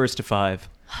going to do first to 5.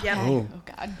 Yeah. Oh,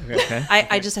 God. Okay.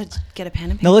 I just had to get a pen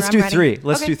and paper. No, let's I'm do ready. 3.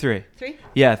 Let's Okay. do 3. 3?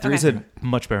 Yeah, 3 is Okay. a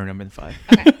much better number than 5.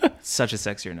 Okay. Such a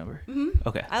sexier number.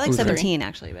 Okay. I like 17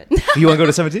 actually, but You want to go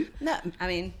to 17? no, I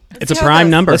mean It's a see how it prime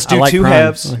goes. number. Let's I do like 2 prime.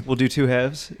 halves. We'll do 2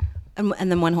 halves. and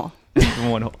then one hole.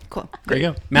 And 1 whole. Cool. There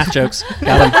you go. Math jokes.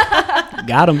 Got him.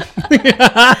 Got him.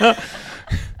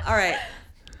 All right.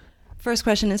 First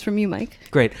question is from you, Mike.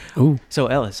 Great. Ooh. So,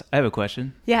 Ellis, I have a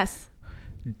question. Yes.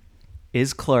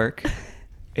 Is Clark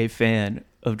a fan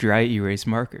of dry erase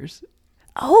markers?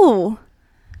 Oh,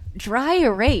 dry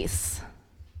erase.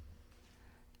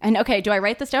 And okay, do I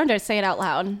write this down or do I say it out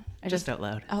loud? I Just out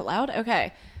loud. Out loud? Okay.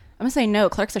 I'm going to say no.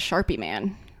 Clark's a Sharpie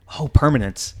man. Oh,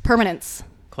 permanence. Permanence.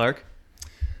 Clark?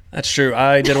 That's true.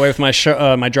 I did away with my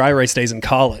my dry erase days in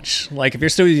college. Like, if you're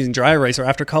still using dry erase or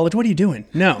after college, what are you doing?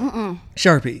 No.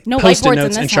 Sharpie. No Post-it whiteboards in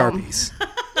notes and this home.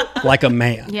 Sharpies. Like a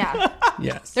man. Yeah.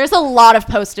 Yes. There's a lot of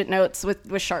Post-it notes with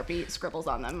Sharpie scribbles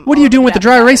on them. What are you doing with the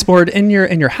dry erase board in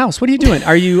your house? What are you doing?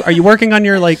 Are you working on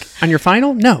your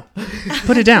final? No.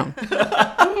 Put it down.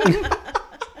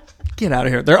 Get out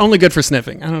of here. They're only good for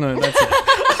sniffing. I don't know. That's it.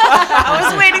 I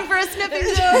was waiting for a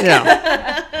snippet.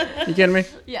 Yeah. You kidding me?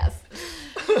 Yes.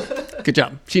 Good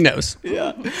job. She knows.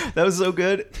 Yeah. That was so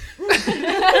good.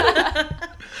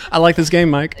 I like this game,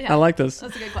 Mike. Yeah. I like this.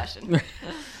 That's a good question.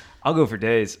 I'll go for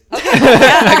days.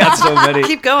 I got so many.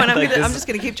 Keep going. I'm Like, just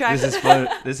gonna keep track. This is fun.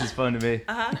 This is fun to me.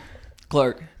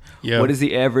 Clark, Yo. what is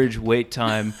the average wait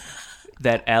time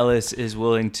that Alice is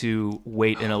willing to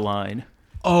wait in a line?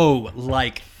 Oh,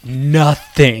 like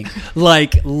nothing.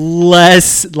 Like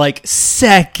less, like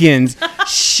seconds.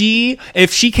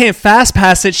 If she can't fast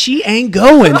pass it, she ain't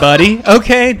going, buddy.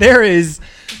 Okay,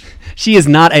 she is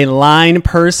not a line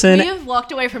person. We have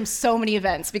walked away from so many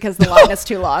events because the line is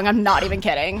too long. I'm not even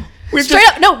kidding. We've Straight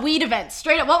just- up, no, weed events.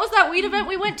 Straight up. What was that weed event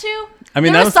we went to? I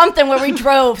mean, there that was was- something where we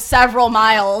drove several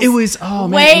miles. It was it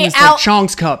way was out. like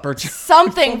Chong's Cup or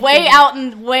Something way out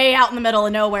in the middle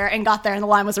of nowhere, and got there, and the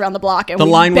line was around the block, and The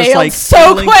we line was, bailed like, so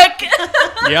feeling- quick.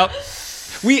 Yep.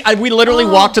 We literally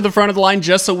walked to the front of the line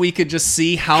just so we could just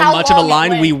see how much of a long it line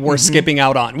went. we were skipping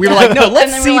out on. We were like, no, let's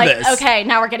and then see we're like, this. okay,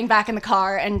 now we're getting back in the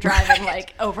car and driving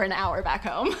like over an hour back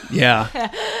home. Yeah.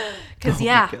 Because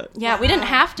God. we didn't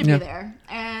have to be there,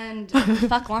 and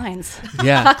fuck lines.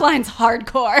 Yeah. Fuck lines,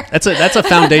 hardcore. That's a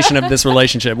foundation of this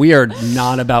relationship. We are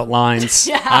not about lines.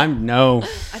 Yeah. I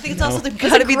think it's also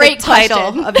got to be the great title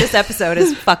question. of this episode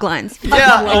is Fuck Lines.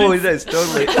 Yeah, oh, it is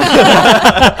totally.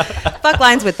 Fuck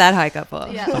Lines with that high couple.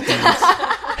 Yeah.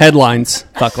 headlines,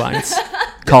 fuck lines,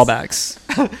 callbacks.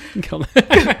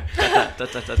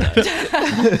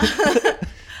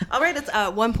 All right, it's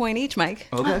 1 point each, Mike.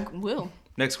 Okay. Woo.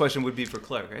 Next question would be for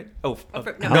Clark, right? Oh, no,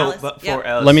 no, Alice. but Yeah. for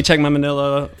Alice. Let me check my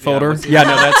Manila folder. what's- Yeah,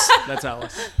 no, that's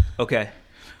Alice. Okay.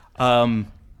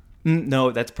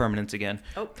 No, that's permanence again.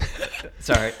 Oh.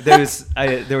 Sorry, there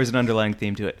was an underlying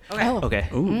theme to it. Okay. Oh. Okay,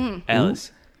 Ooh.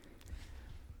 Alice.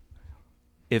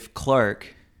 If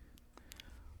Clark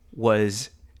was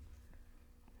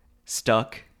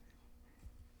stuck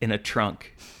in a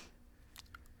trunk.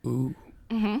 Ooh.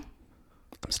 Mm-hmm.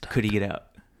 I'm stuck. Could he get out?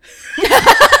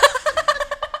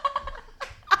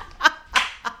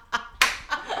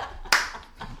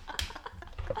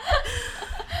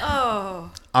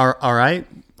 All right,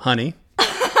 honey.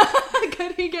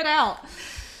 Could he get out?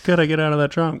 Could I get out of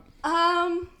that trunk?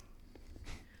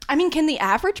 I mean, can the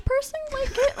average person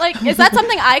is that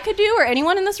something I could do or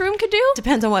anyone in this room could do?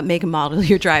 Depends on what make and model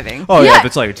you're driving. Oh yeah, if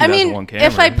it's like a 2001 Camry.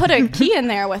 If I put a key in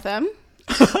there with him,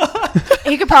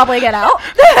 he could probably get out.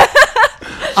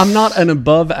 I'm not an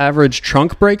above average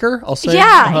trunk breaker, I'll say.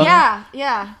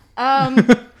 Yeah. I'm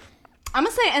gonna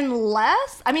say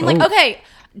unless, I mean, okay,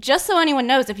 just so anyone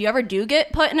knows, if you ever do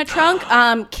get put in a trunk,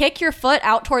 kick your foot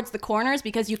out towards the corners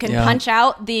because you can punch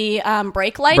out the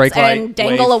brake lights and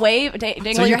dangle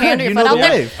dangle your hand or your foot out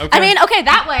there. Okay. I mean, okay,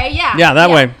 that way, yeah. Yeah, that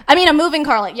way. I mean, a moving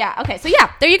car, okay, so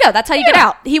there you go. That's how you get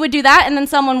out. He would do that, and then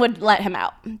someone would let him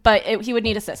out, but he would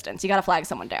need assistance. You got to flag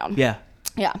someone down. Yeah.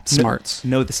 Yeah. Smarts.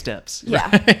 Know the steps. Yeah.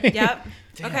 Yep.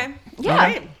 Okay. Yeah.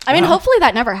 Right. I mean, hopefully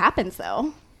that never happens,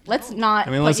 though. Let's not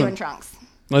put you listen. in trunks.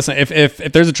 Listen, if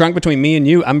there's a trunk between me and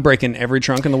you, I'm breaking every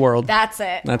trunk in the world. That's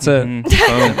it. That's it. Boom.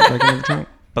 Breaking every trunk.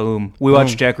 Boom. We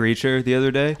watched Jack Reacher the other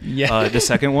day. Yeah. The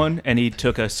second one, and he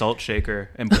took a salt shaker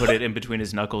and put it in between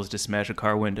his knuckles to smash a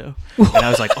car window. And I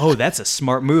was like, oh, that's a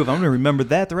smart move. I'm going to remember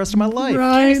that the rest of my life.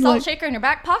 Carry a salt shaker in your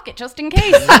back pocket just in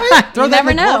case. Throw You that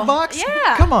never in the know. glove box?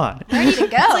 Yeah. Come on. Ready to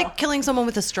go. It's like killing someone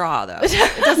with a straw, though.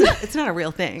 It's not a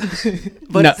real thing.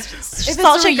 But No.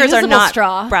 salt a shakers are reusable not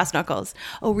straw. brass knuckles.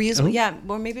 Oh, reusable? Yeah.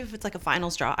 Or maybe if it's like a final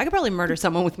straw. I could probably murder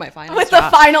someone with my final With straw.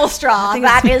 the final straw. think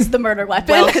That is the murder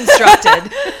weapon. well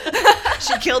constructed.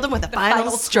 She killed him with a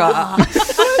final straw.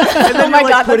 Oh my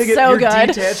God, that's so good.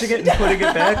 Detaching it and putting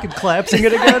it back and collapsing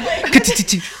it again.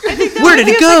 Where did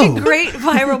it go? Like a great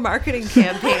viral marketing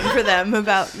campaign for them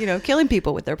about killing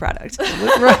people with their product.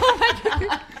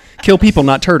 Kill people,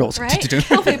 not turtles. Right?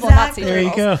 Kill people, not sea There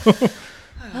you turtles. go.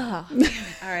 All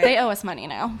right. They owe us money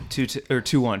now.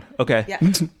 2-1. Okay. Yeah.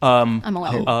 I'm a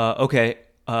winner. Okay.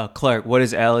 Clark, what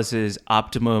is Alice's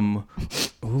optimum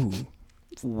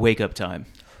wake up time?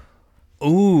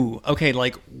 Ooh, okay.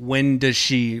 Like when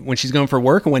she's going for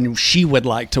work, or when she would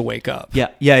like to wake up? Yeah.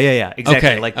 Exactly.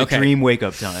 Okay, Like the okay. dream wake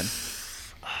up time.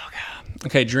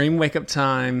 Okay, dream wake up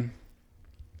time.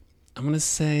 I'm gonna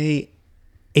say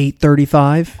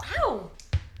 8:35.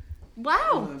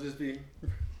 Wow. I was saying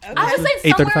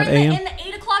 8:35 somewhere a.m. in the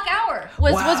 8 o'clock hour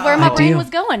was where my brain Ideal. was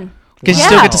going. Because you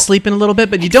still get to sleep in a little bit,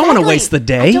 but you don't want to waste the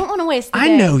day. I don't want to waste the day.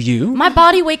 I know you. My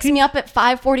body wakes me up at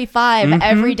 5:45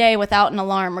 every day without an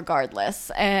alarm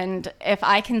regardless. And if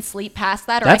I can sleep past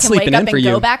that or That's I can wake sleeping up in for and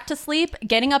you. go back to sleep,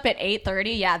 getting up at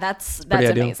 8:30, that's pretty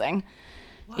ideal. amazing.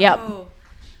 Yep.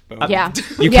 Yeah.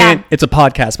 You can't. It's a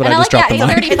podcast, but And I just dropped the mic.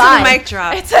 8:35. It's a mic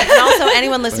drop. And also,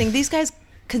 anyone listening, these guys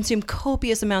consume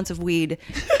copious amounts of weed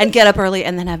and get up early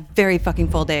and then have very fucking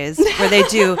full days where they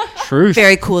do Truth.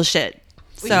 very cool shit.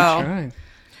 So, Right.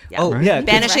 yeah. Oh, yeah.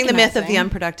 Banishing the myth of the Recognizing.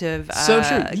 unproductive So true.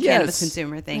 cannabis Yes.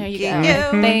 consumer. Thank There you. you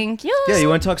go. Thank you. Yeah, you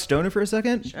want to talk stoner for a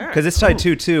second? Sure. Because it's tied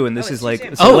 2-2, and this is like,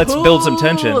 2-2. so let's build some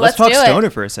tension. let's Let's talk do it. stoner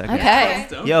for a second. Okay.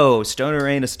 Yo, stoner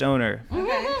ain't a stoner.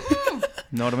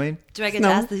 Know what I mean? Do I get to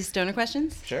ask these stoner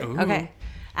questions? Sure. Okay.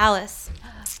 Alice,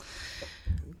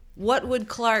 what would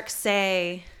Clark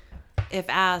say if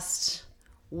asked,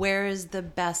 where is the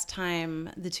best time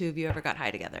the two of you ever got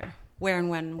high together? Where and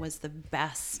when was the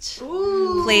best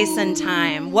place and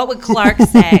time? What would Clark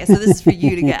say? So this is for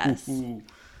you to guess.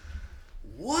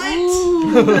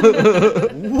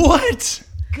 What?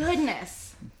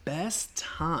 Goodness. Best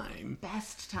time.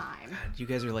 Best time. You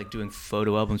guys are like doing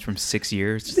photo albums from 6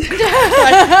 years.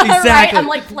 Right? I'm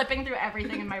like flipping through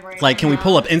everything in my brain. Like, can we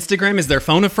pull up Instagram? Is their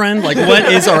phone a friend? Like, what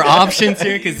is our options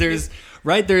here? Because there's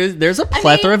a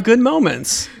plethora of good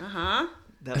moments.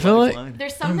 That feel like- lifeline.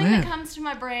 There's something man. that comes to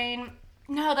my brain.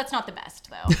 No, that's not the best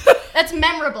though. That's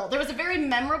memorable. There was a very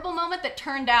memorable moment that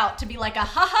turned out to be like a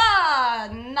ha-ha,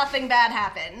 nothing bad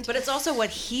happened. But it's also what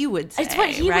he would say, It's what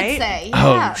he right? would say.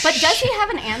 Oh, Yeah. But does he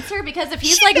have an answer? Because if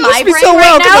he's She like knows my me brain so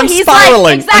well right 'cause now, I'm he's spiraling.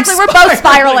 like, exactly, I'm we're both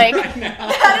spiraling. right now.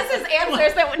 That is his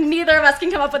answers that neither of us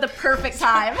can come up with a perfect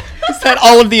time. Said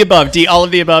all of the above. D, all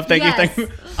of the above. Thank Yes. you.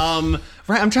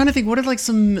 Right. I'm trying to think. What are like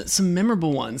some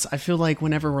memorable ones? I feel like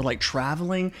whenever we're like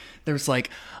traveling, there's like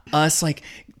us like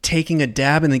taking a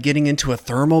dab and then getting into a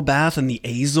thermal bath in the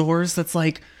Azores. That's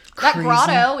like That crazy.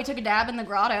 grotto, we took a dab in the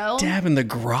grotto. Dab in the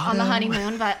grotto on the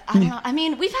honeymoon, but I don't know. I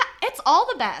mean, it's all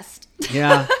the best.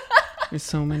 Yeah. There's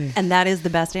so many. And that is the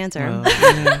best answer.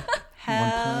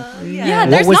 Hell Yeah, yeah.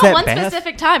 there's was not that one bath?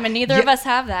 specific time, and neither of us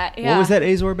have that. Yeah. What was that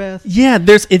Azor bath? Yeah,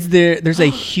 there's a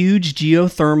huge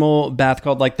geothermal bath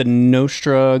called like the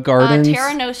Nostra Gardens.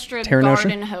 Terra Nostra Terra Nostra?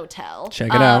 Garden Hotel.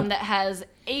 Check it out. That has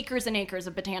acres and acres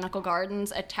of botanical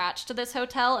gardens attached to this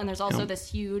hotel, and there's also this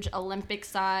huge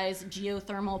Olympic-sized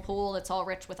geothermal pool that's all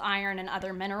rich with iron and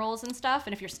other minerals and stuff.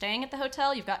 And if you're staying at the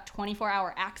hotel, you've got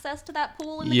 24-hour access to that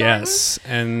pool in the Yes,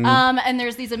 gardens. and And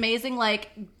there's these amazing like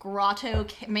grotto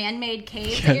man-made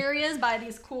cave areas by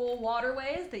these cool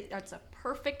waterways. That's a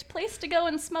perfect place to go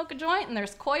and smoke a joint. And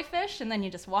there's koi fish, and then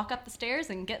you just walk up the stairs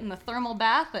and get in the thermal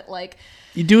bath at like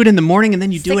you do it in the morning and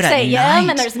then you do 6 it at a.m. night.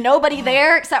 and there's nobody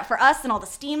there except for us, and all the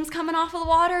steam's coming off of the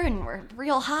water, and we're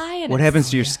real high. And What happens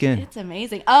to your skin? It's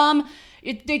amazing.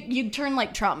 You turn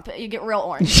like Trump. You get real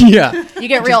orange. Yeah, You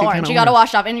get real orange. You got to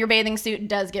wash off, and your bathing suit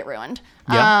does get ruined.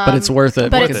 Yeah, but it's worth it.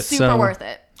 But Worth it's it, super so- worth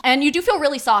it. And you do feel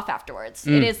really soft afterwards.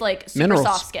 It is like super Minerals.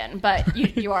 soft skin, but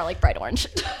you are like bright orange.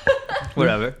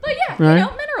 Whatever. But yeah,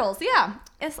 Right? minerals. Yeah,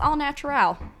 it's all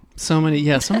natural. so many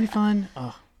fun.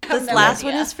 Oh, This no last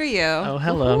idea. one is for you. oh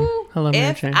hello, hello, Mary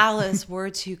If Jane. Alice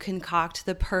were to concoct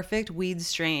the perfect weed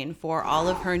strain for all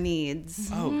of her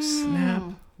needs, Oh snap!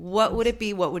 what would it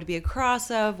be? What would it be a cross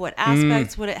of? What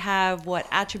aspects would it have? What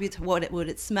attributes? What would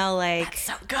it smell like?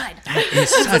 So good.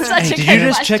 It's such, Such a Did good you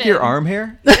just check your question. arm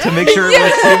hair to make sure it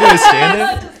was stable to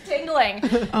stand Just tingling.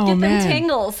 Oh, Get man. them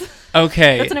tingles.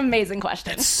 okay. That's an amazing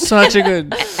question. Such a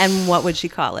good. And what would she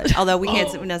call it? Although we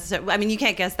can't necessarily. I mean, you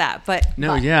can't guess that, but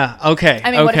No, yeah. Okay.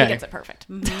 I mean, okay. what if he gets it perfect?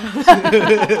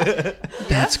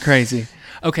 That's crazy.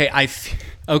 Okay,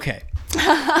 okay.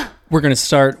 We're gonna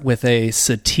start with a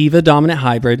sativa dominant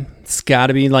hybrid. It's got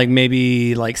to be like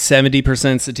maybe like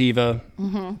 70% sativa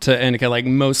to indica, like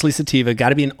mostly sativa. Got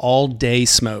to be an all day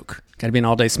smoke.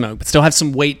 But still have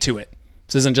some weight to it.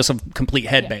 This isn't just a complete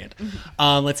headband.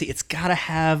 Let's see. It's got to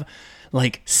have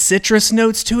like citrus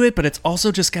notes to it, but it's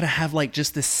also just got to have like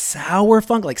just this sour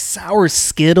funk, like sour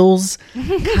Skittles,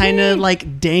 kind of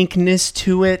like dankness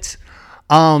to it.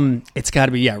 It's got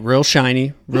to be real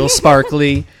shiny, real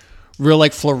sparkly, real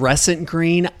like fluorescent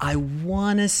green. I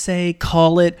want to say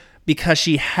call it, because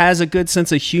she has a good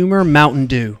sense of humor, Mountain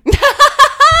Dew.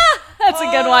 That's a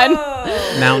good one.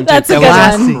 Mountain That's Dew. a good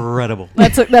one. Incredible.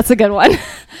 That's a good one.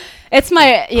 It's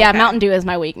my Mountain Dew is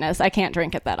my weakness. I can't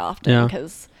drink it that often Yeah.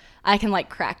 because I can like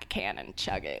crack a can and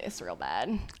chug it. It's real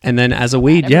bad. And then as a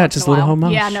weed, Every once just in a little while.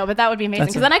 homage. Yeah, no, but that would be amazing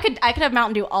That's because then I could have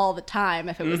Mountain Dew all the time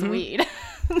if it was weed.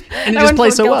 And it I just wouldn't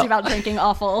plays feel so guilty well. about drinking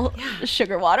awful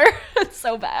sugar water. It's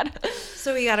so bad.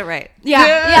 so we got it right.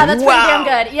 Yeah, that's Wow. pretty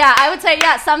damn good. Yeah, I would say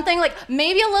something like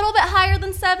maybe a little bit higher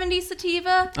than 70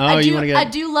 sativa. Oh, you wanna get- I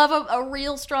do love a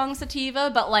real strong sativa,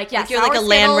 but like Like you're like a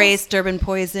land race Durban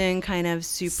poison kind of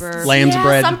super. Lamb's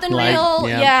bread, something like, real,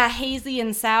 yeah. hazy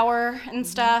and sour and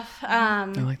stuff. I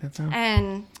like that sound.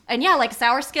 And yeah, like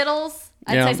sour Skittles.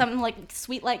 I'd Yeah. say something like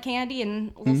sweet like candy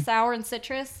and a little sour and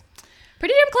citrus.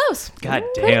 Pretty damn close. God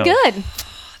Pretty damn. good.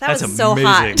 That That's was so amazing.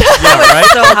 hot. Yeah, right?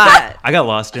 So hot. I got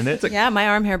lost in it. Yeah, my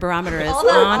arm hair barometer is All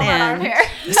that on arm end. hair.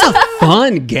 It's a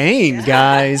fun game,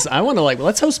 guys. I want to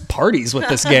let's host parties with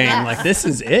this game. Like this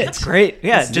is it. Great.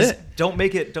 Yeah, This is just it. don't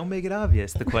make it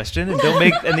obvious, the question, and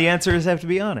and the answers have to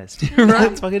be honest.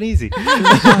 It's fucking easy.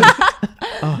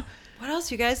 What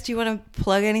else, you guys? Do you want to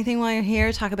plug anything while you're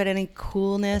here? Talk about any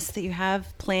coolness that you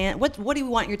have planned? What do you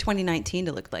want your 2019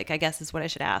 to look like? I guess is what I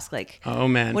should ask. Like, Oh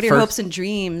man. what are your hopes and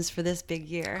dreams for this big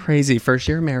year? Crazy first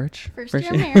year of marriage. First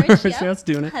year of marriage. First Yep. year, let's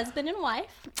doing it. Husband and wife.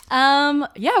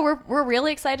 We're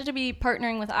really excited to be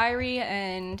partnering with Irie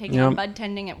and taking Yep. on bud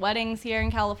tending at weddings here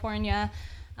in California.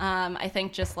 I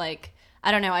think just like I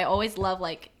don't know, I always love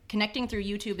like connecting through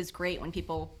YouTube is great when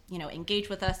people engage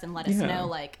with us and let us Yeah. know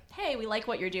like, hey, we like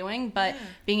what you're doing, but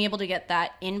being able to get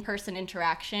that in-person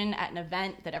interaction at an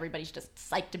event that everybody's just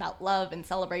psyched about love and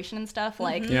celebration and stuff,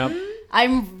 like Yep.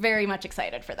 I'm very much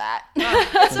excited for that.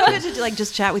 It's so good to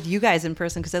just chat with you guys in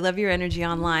person because I love your energy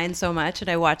online so much and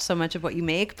I watch so much of what you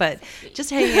make. But just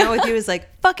hanging out with you is like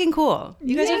fucking cool.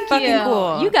 You guys are Thank fucking you.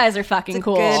 cool. You guys are fucking It's a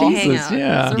cool. good Jesus, hangout.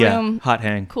 yeah. It's a Yeah, room hot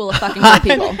hang. full of fucking cool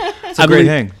people. It's a great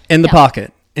hang. In the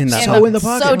pocket. In that So pocket. in the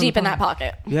pocket. So deep in that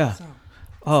pocket. Yeah.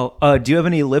 Oh, do you have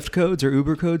any Lyft codes or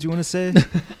Uber codes you want to say?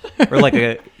 Or like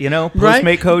a, Right?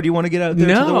 Postmate code you want to get out there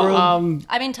to the world? No.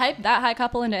 I mean, type that high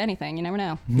couple into anything. You never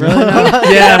know.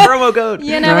 Yeah. Promo code.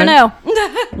 You never Right. know.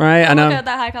 Right. I Look know. at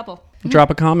that high couple. Drop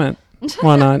a comment.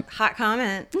 Why not? Hot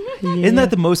comment. Isn't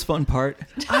that the most fun part?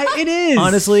 It is.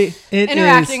 Honestly, It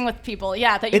Interacting is. with people.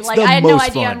 Yeah, that you It's like. the I had no most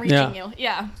idea fun. I'm reaching Yeah. you.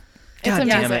 Yeah. It's God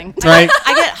damn amazing. it. Right?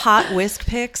 I get hot whisk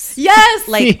pics. Yes,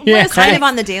 Like Yeah. kind of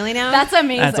on the daily now. that's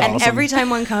amazing. That's And awesome. every time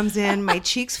one comes in, my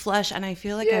cheeks flush, and I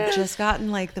feel like I've just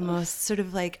gotten like the most sort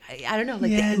of like I don't know,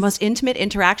 like Yes. the most intimate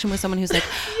interaction with someone who's like,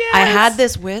 I had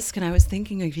this whisk and I was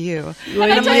thinking of you. And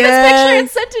I took this picture and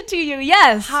sent it to you.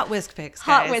 Yes. Hot whisk pics.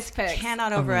 Hot guys. whisk pics.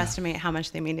 Cannot overestimate how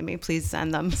much they mean to me. Please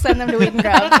send them. Send them to Eat and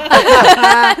Grub.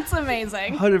 It's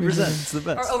amazing. 100%. It's the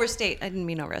best. Or overstate. I didn't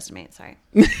mean overestimate. Sorry.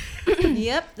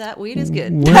 Yep, that weed is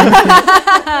good.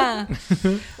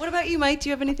 What about you, Mike? Do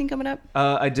you have anything coming up?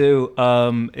 I do.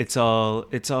 It's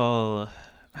all.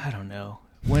 I don't know.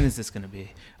 When is this going to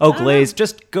be? Oh, Glazed.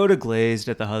 Just go to Glazed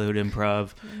at the Hollywood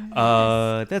Improv.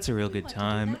 That's a real good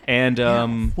time. And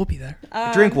We'll be there.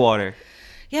 drink water.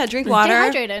 Yeah, drink Stay water.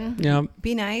 hydrated. Yeah.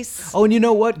 Be nice. Oh, and you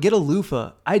know what? Get a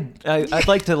loofah. I'd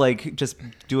like to like just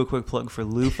do a quick plug for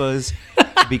loofahs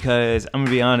because I'm gonna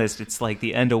be honest. It's like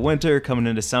the end of winter, coming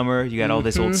into summer. You got all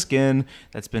this old skin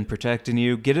that's been protecting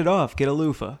you. Get it off. Get a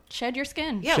loofah. Shed your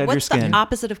skin. Yeah, Shed your what's the skin.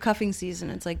 opposite of cuffing season?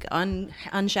 It's like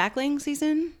unshackling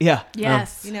season. Yeah.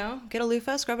 Yes. You know, get a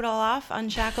loofah, scrub it all off,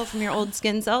 unshackle from your old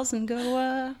skin cells, and go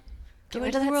rid into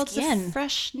of the that world as a skin.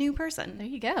 fresh new person. There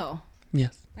you go.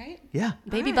 Yes. Right? Yeah.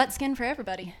 Baby butt skin for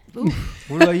everybody.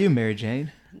 What about you, Mary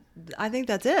Jane? I think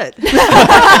that's it.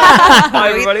 Bye,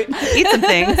 everybody. Eat some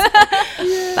things.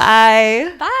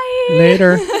 Bye. Bye.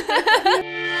 Later.